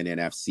anybody in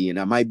NFC. And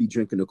I might be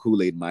drinking the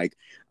Kool-Aid, Mike.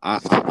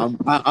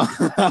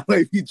 I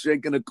might be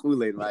drinking the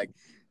Kool-Aid, Mike.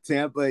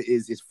 Tampa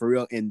is for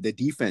real. And the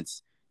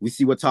defense, we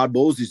see what Todd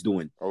Bowles is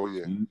doing. Oh,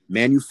 yeah.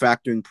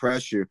 Manufacturing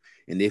pressure.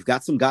 And they've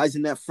got some guys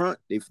in that front.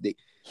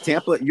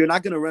 Tampa, you're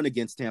not going to run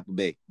against Tampa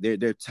Bay.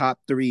 They're top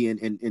 3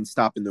 in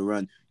stopping the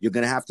run. You're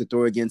going to have to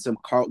throw against some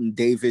Carlton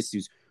Davis,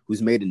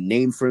 who's made a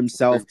name for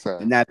himself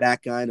in that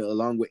back line,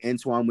 along with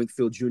Antoine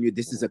Winfield Jr.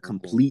 This is a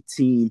complete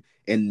team.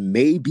 And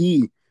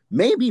maybe,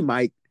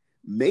 Mike,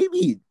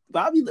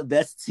 probably the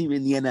best team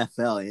in the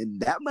NFL,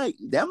 and that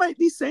might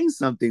be saying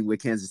something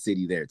with Kansas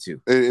City there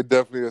too. It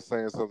definitely is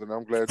saying something.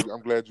 I'm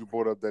glad you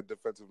brought up that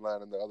defensive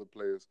line and the other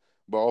players.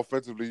 But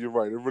offensively, you're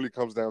right. It really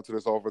comes down to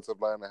this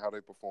offensive line and how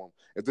they perform.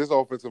 If this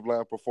offensive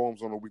line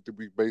performs on a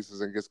week-to-week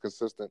basis and gets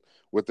consistent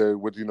with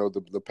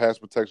the pass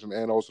protection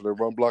and also their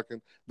run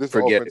blocking, this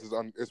offense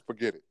is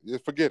forget it.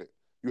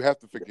 You have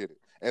to forget it.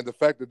 And the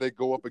fact that they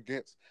go up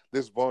against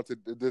this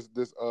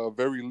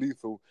very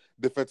lethal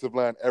defensive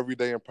line every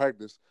day in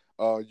practice,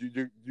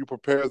 you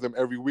prepare them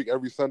every week,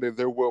 every Sunday.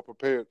 They're well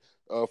prepared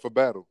for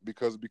battle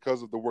because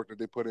of the work that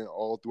they put in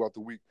all throughout the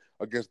week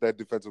against that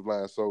defensive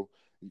line. So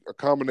a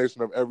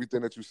combination of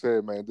everything that you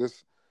said, man,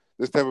 this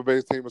Tampa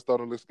Bay team is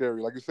starting to look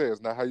scary. Like you said,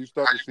 it's not how you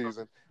start the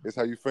season, it's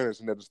how you finish.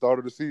 And at the start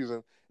of the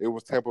season, it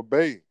was Tampa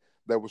Bay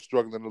that was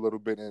struggling a little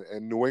bit,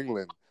 and New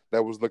England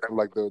that was looking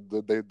like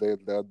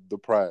the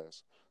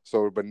prize.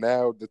 So, but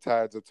now the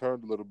tides have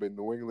turned a little bit.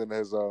 New England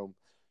has New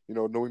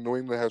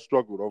England has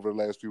struggled over the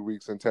last few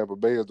weeks, and Tampa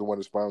Bay is the one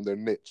that's found their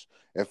niche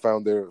and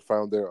found their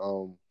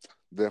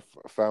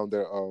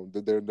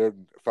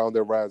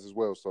rise as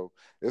well. So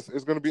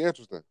it's going to be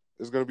interesting.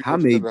 It's going to be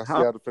interesting to see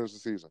how to finish the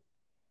season.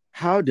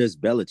 How does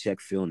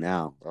Belichick feel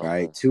now?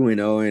 Right,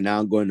 2-0, and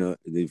now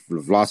they've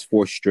lost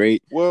 4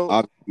 straight.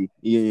 Well,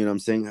 you know what I'm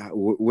saying.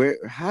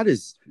 How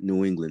does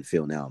New England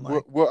feel now,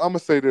 Mike? Well, I'm gonna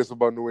say this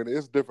about New England.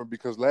 It's different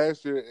because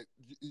last year,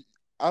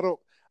 I'm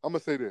gonna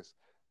say this.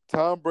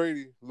 Tom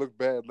Brady looked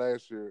bad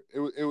last year.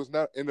 It was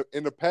not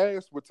in the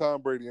past with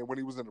Tom Brady, and when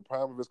he was in the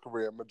prime of his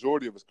career,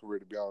 majority of his career,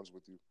 to be honest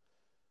with you.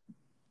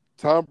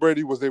 Tom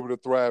Brady was able to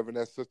thrive in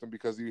that system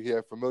because he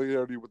had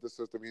familiarity with the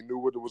system. He knew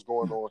what was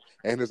going on,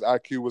 and his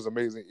IQ was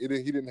amazing. He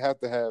didn't have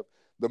to have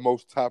the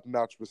most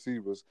top-notch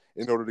receivers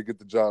in order to get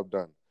the job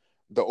done.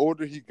 The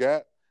older he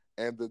got,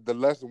 and the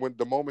less when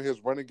the moment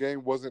his running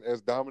game wasn't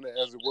as dominant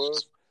as it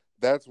was,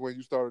 that's when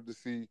you started to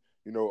see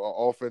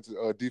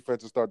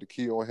defenses start to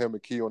key on him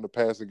and key on the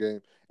passing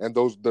game, and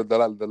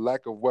the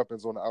lack of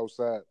weapons on the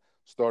outside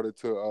started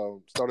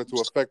to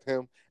affect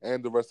him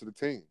and the rest of the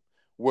team.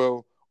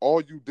 Well, all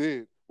you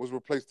did was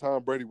replace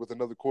Tom Brady with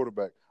another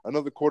quarterback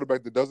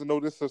that doesn't know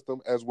this system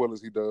as well as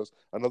he does,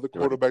 another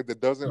quarterback that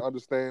doesn't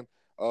understand,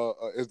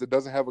 that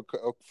doesn't have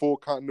a full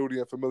continuity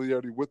and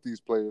familiarity with these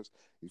players.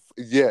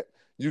 Yet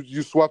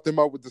you swapped him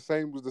out with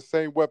the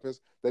same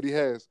weapons that he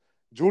has.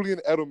 Julian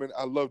Edelman,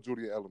 I love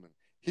Julian Edelman.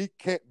 He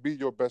can't be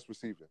your best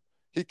receiver.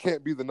 He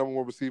can't be the number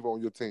 1 receiver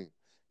on your team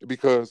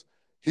because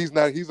he's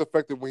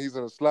effective when he's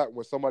in a slot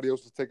when somebody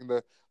else is taking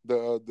the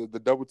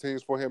double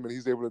teams for him, and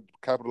he's able to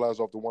capitalize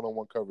off the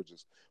one-on-one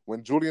coverages.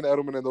 When Julian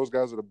Edelman and those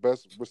guys are the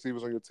best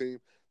receivers on your team,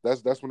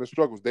 that's when it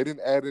struggles. They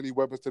didn't add any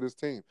weapons to this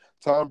team.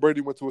 Tom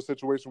Brady went to a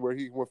situation where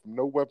he went from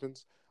no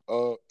weapons,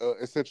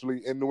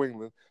 essentially in New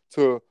England,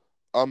 to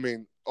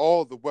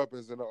all the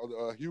weapons and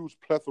a huge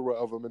plethora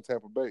of them in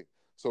Tampa Bay.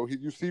 So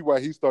you see why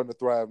he's starting to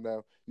thrive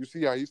now. You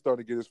see how he's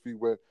starting to get his feet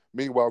wet.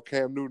 Meanwhile,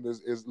 Cam Newton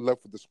is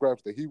left with the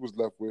scraps that he was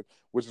left with,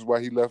 which is why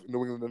he left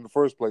New England in the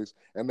first place,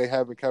 and they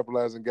haven't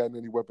capitalized and gotten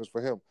any weapons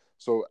for him.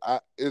 So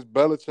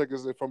Belichick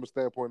is from a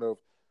standpoint of,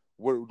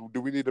 what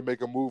do we need to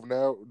make a move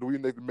now? Do we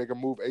need to make a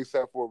move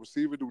ASAP for a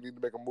receiver? Do we need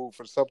to make a move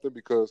for something?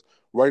 Because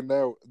right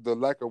now the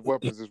lack of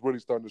weapons is really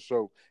starting to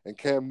show, and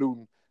Cam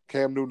Newton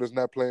is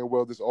not playing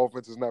well. This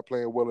offense is not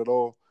playing well at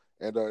all.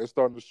 And it's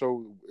starting to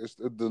show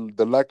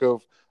the lack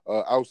of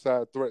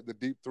outside threat, the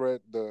deep threat,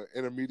 the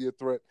intermediate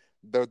threat.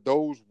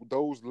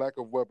 those lack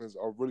of weapons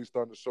are really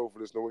starting to show for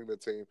this New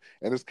England team,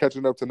 and it's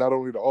catching up to not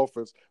only the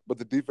offense but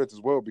the defense as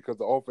well, because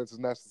the offense is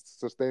not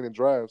sustaining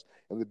drives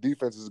and the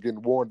defense is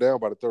getting worn down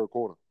by the third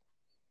quarter.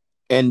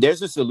 And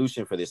there's a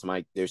solution for this,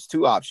 Mike. There's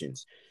two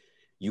options.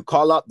 You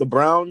call out the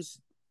Browns.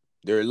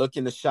 They're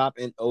looking to shop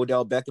in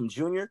Odell Beckham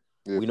Jr.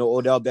 Yeah. We know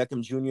Odell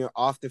Beckham Jr.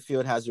 off the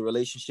field has a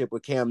relationship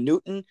with Cam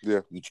Newton.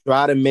 Yeah. You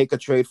try to make a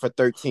trade for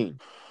 13.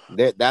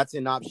 That's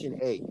an option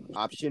A.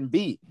 Option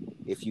B,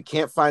 if you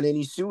can't find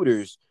any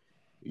suitors,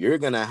 you're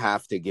going to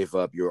have to give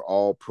up your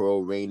all-pro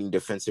reigning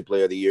defensive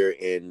player of the year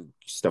in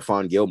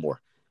Stephon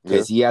Gilmore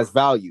because he has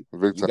value.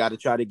 You got to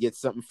try to get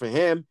something for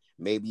him,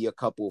 maybe a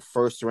couple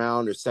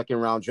first-round or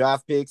second-round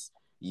draft picks.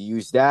 You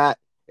use that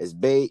as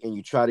bait, and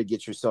you try to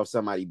get yourself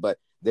somebody. But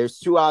there's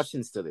two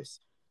options to this,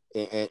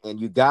 and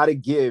you got to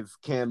give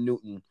Cam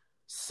Newton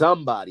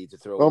somebody to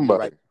throw.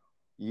 Right?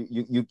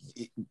 You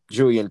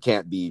Julian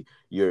can't be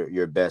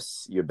your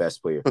best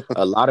player.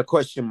 A lot of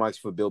question marks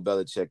for Bill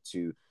Belichick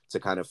to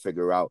kind of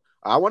figure out.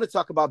 I want to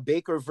talk about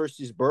Baker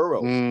versus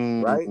Burrow,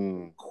 right?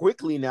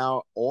 Quickly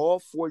now, all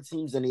four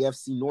teams in the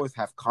AFC North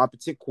have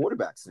competent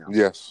quarterbacks now.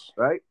 Yes.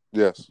 Right?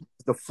 Yes.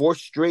 The fourth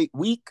straight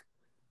week,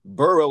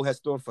 Burrow has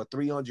thrown for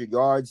 300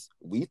 yards.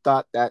 We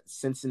thought that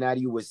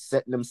Cincinnati was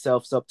setting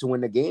themselves up to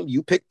win the game.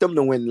 You picked them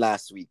to win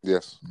last week.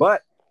 Yes.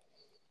 But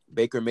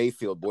Baker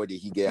Mayfield, boy, did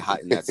he get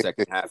hot in that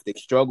second half. They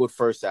struggled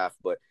first half,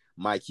 but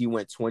Mike, he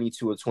went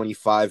 22 of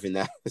 25 in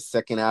that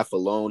second half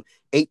alone,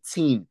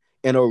 18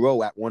 in a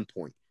row at one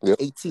point,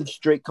 18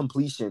 straight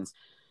completions,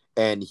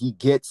 and he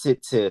gets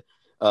it to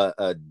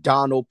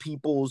Donald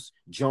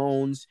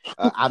Peoples-Jones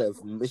out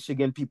of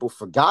Michigan. People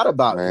forgot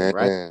about him,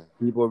 right?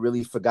 People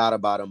really forgot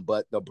about him,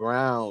 but the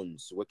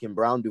Browns, what can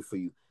Brown do for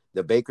you?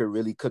 The Baker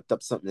really cooked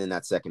up something in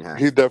that second half.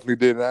 He definitely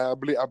did. And I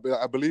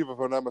believe, if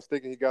I'm not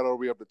mistaken, he got all the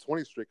way up to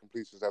 20 straight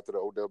completions after the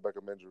Odell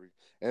Beckham injury.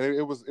 And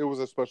it was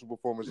a special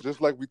performance,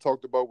 just like we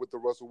talked about with the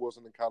Russell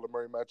Wilson and Kyler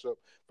Murray matchup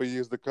for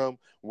years to come.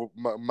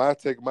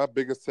 My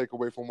biggest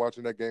takeaway from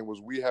watching that game was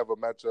we have a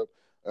matchup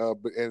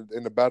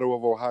in the Battle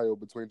of Ohio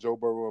between Joe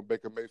Burrow and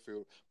Baker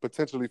Mayfield,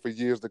 potentially for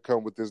years to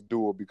come with this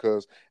duel,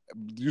 because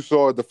you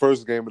saw the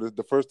first game,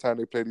 the first time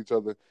they played each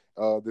other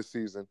this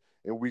season.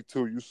 In week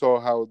 2, you saw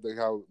how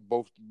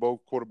both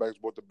quarterbacks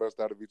brought the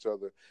best out of each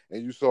other,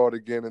 and you saw it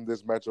again in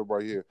this matchup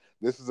right here.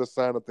 This is a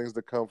sign of things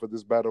to come for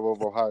this Battle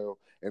of Ohio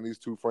and these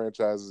two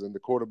franchises, and the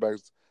quarterback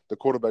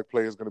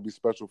play is going to be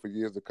special for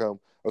years to come,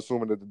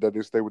 assuming that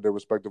they stay with their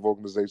respective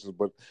organizations.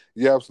 But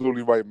you're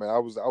absolutely right, man. I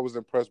was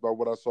impressed by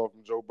what I saw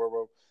from Joe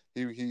Burrow.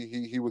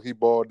 He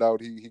balled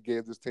out. He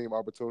gave this team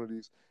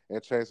opportunities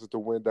and chances to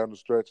win down the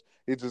stretch.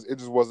 It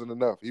just wasn't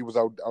enough. He was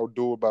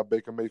outdueled by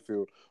Baker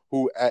Mayfield,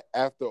 who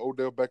after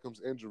Odell Beckham's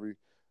injury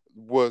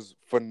was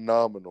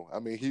phenomenal. I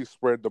mean, he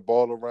spread the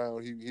ball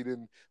around. He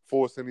didn't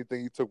force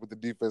anything. He took what the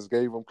defense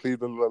gave him.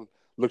 Cleveland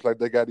looked like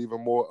they got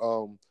even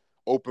more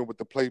open with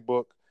the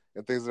playbook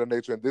and things of that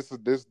nature. And this,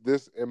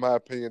 in my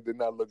opinion, did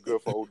not look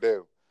good for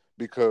Odell,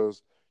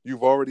 because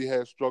you've already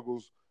had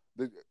struggles.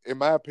 In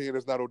my opinion,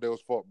 it's not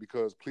Odell's fault,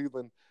 because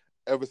Cleveland,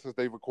 ever since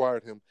they've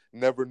acquired him,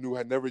 never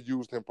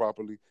used him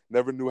properly,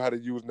 never knew how to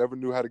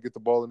get the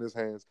ball in his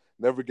hands,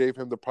 never gave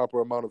him the proper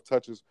amount of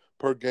touches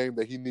per game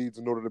that he needs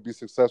in order to be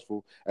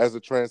successful as a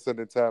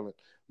transcendent talent.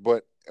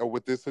 But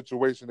with this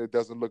situation, it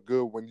doesn't look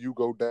good when you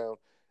go down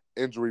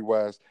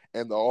injury-wise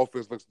and the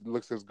offense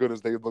looks as good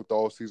as they looked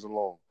all season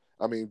long.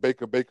 I mean,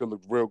 Baker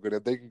looked real good.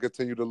 If they can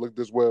continue to look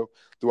this well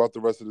throughout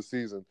the rest of the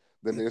season,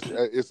 then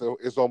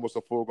it's almost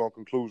a foregone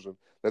conclusion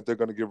that they're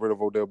going to get rid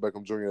of Odell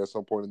Beckham Jr. at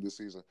some point in this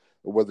season,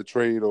 whether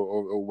trade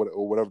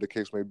or whatever the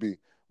case may be.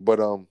 But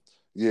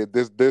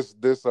this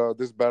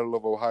Battle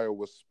of Ohio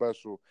was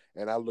special,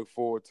 and I look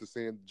forward to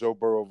seeing Joe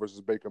Burrow versus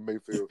Baker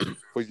Mayfield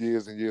for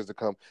years and years to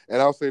come.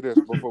 And I'll say this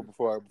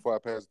before I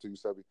pass it to you,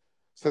 Sebi.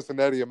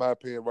 Cincinnati, in my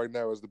opinion, right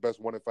now is the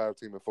best 1-5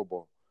 team in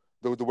football.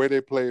 The way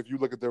they play, if you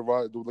look at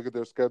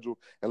their schedule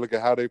and look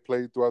at how they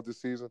played throughout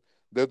this season,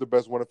 they're the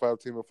best 1-5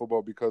 team in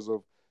football because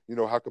of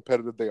how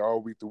competitive they are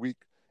week to week,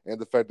 and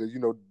the fact that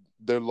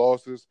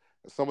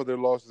some of their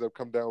losses have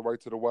come down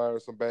right to the wire,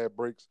 some bad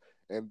breaks,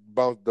 and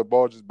the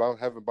ball just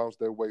haven't bounced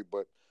their way.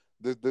 But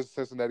this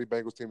Cincinnati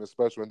Bengals team is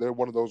special, and they're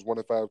one of those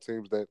 1-5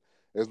 teams that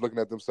is looking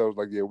at themselves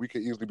like, yeah, we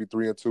could easily be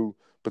 3-2,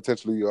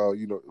 potentially,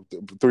 3-3,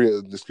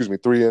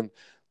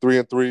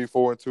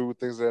 4-2,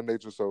 things of that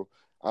nature. So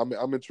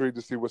I'm intrigued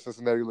to see what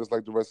Cincinnati looks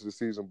like the rest of the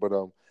season. But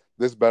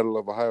this Battle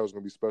of Ohio is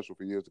going to be special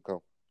for years to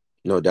come.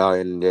 No doubt,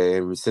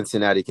 and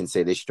Cincinnati can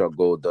say they struck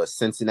gold. The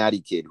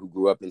Cincinnati kid who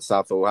grew up in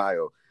South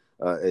Ohio,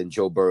 and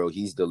Joe Burrow,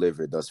 he's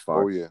delivered thus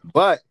far. Oh yeah.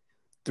 But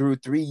through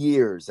 3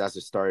 years as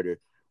a starter,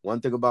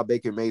 one thing about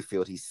Baker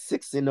Mayfield, he's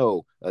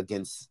 6-0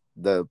 against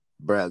the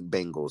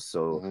Bengals,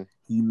 so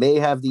he may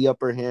have the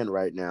upper hand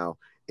right now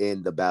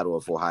in the Battle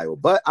of Ohio.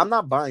 But I'm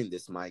not buying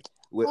this, Mike,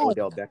 with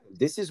Odell Beckham.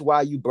 This is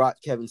why you brought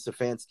Kevin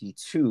Stefanski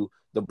to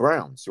the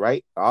Browns,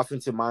 right?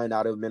 Offensive mind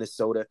out of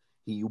Minnesota.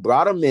 You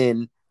brought him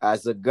in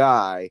as a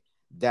guy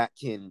that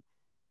can,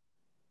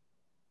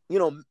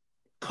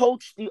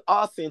 coach the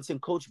offense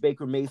and coach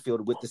Baker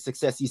Mayfield with the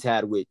success he's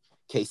had with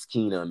Case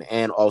Keenum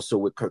and also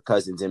with Kirk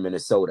Cousins in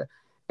Minnesota.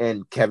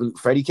 And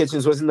Freddie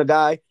Kitchens wasn't the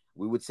guy.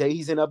 We would say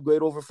he's an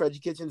upgrade over Freddie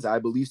Kitchens. I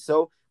believe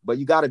so. But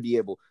you got to be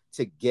able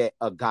to get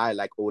a guy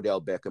like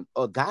Odell Beckham.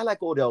 A guy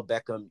like Odell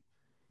Beckham,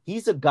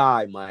 he's a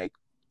guy, Mike,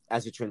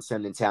 as a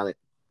transcendent talent.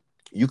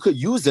 You could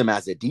use him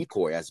as a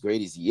decoy, as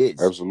great as he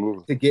is.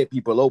 Absolutely. To get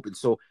people open.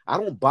 So I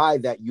don't buy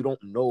that you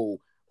don't know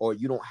or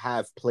you don't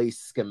have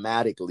plays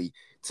schematically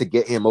to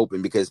get him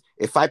open. Because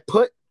if I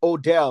put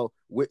Odell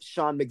with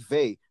Sean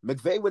McVay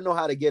would know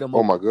how to get him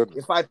open. Oh, my goodness.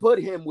 If I put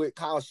him with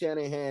Kyle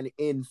Shanahan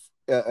in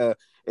San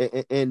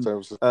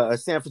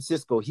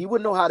Francisco, he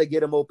would know how to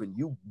get him open.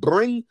 You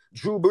bring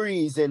Drew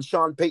Brees and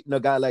Sean Payton, a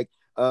guy like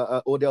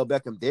Odell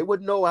Beckham, they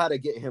would know how to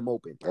get him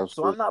open. Absolutely.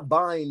 So I'm not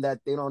buying that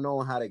they don't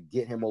know how to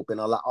get him open.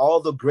 All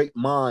the great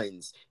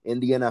minds in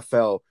the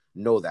NFL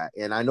know that.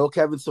 And I know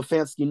Kevin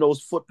Stefanski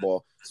knows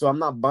football, so I'm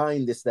not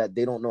buying this that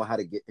they don't know how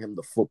to get him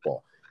the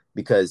football,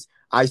 because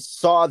I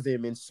saw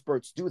them in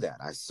spurts do that.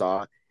 I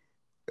saw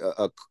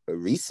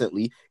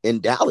recently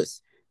in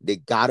Dallas, they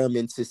got him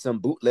into some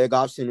bootleg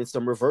option and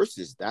some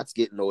reverses. That's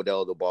getting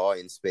Odell the ball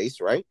in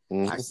space, right?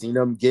 Mm-hmm. I seen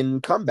them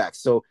getting comebacks.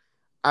 So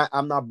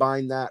I'm not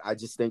buying that. I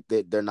just think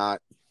that they're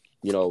not,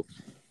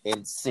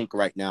 in sync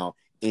right now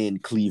in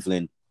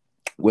Cleveland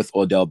with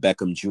Odell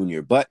Beckham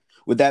Jr. But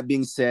with that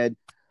being said,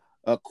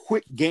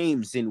 quick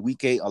games in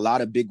Week 8, a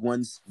lot of big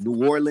ones.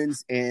 New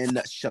Orleans and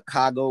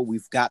Chicago.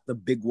 We've got the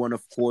big one,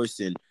 of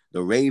course, and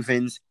the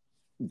Ravens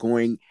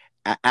going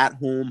at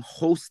home,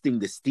 hosting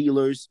the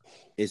Steelers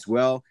as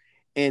well.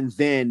 And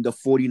then the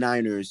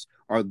 49ers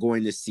are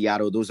going to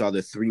Seattle. Those are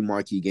the three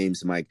marquee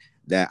games, Mike,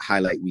 that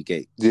highlight Week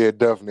 8. Yeah,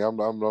 definitely.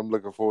 I'm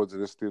looking forward to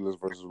this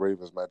Steelers versus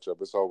Ravens matchup.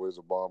 It's always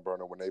a barn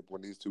burner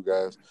when these two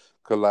guys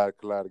collide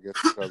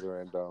against each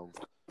other. And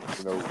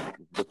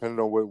depending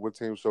on what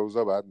team shows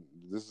up,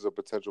 this is a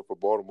potential for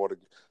Baltimore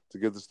to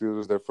give the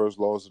Steelers their first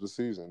loss of the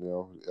season.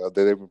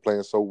 They've been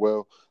playing so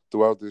well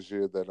throughout this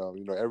year that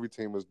every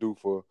team is due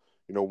for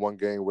one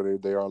game where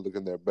they are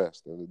looking their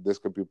best. And this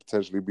could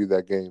potentially be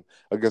that game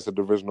against a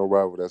divisional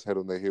rival that's head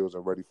on their heels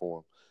and ready for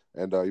them.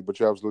 And but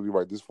you're absolutely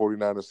right. This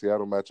 49ers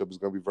Seattle matchup is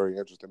going to be very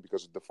interesting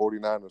because the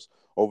 49ers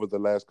over the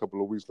last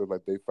couple of weeks look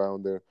like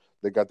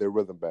they got their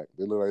rhythm back.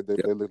 They look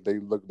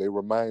like they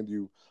remind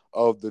you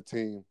of the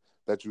team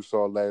that you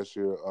saw last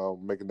year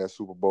making that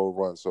Super Bowl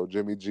run. So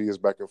Jimmy G is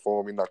back in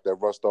form. He knocked that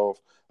rust off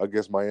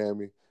against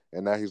Miami,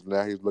 and now he's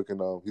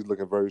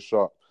looking very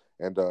sharp.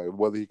 And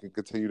whether he can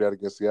continue that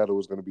against Seattle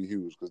is going to be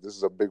huge because this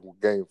is a big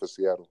game for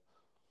Seattle.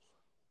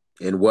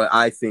 And what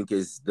I think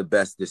is the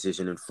best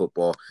decision in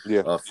football,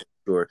 for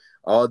sure.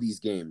 All these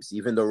games,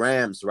 even the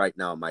Rams right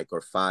now, Mike,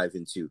 are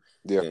 5-2.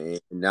 Yeah.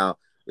 And now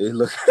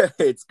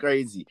it's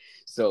crazy.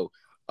 So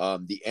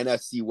the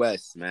NFC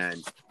West,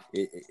 man,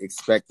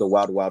 expect the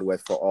wild, wild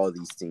west for all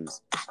these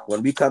teams.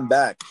 When we come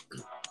back,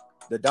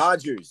 the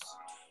Dodgers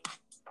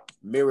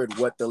mirrored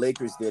what the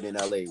Lakers did in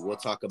LA. We'll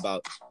talk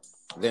about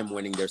them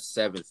winning their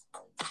 7th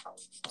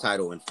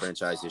title in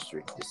franchise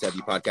history. The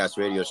Sebi Podcast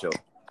Radio Show,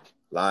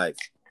 live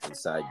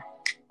inside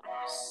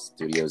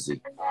Studio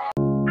Z.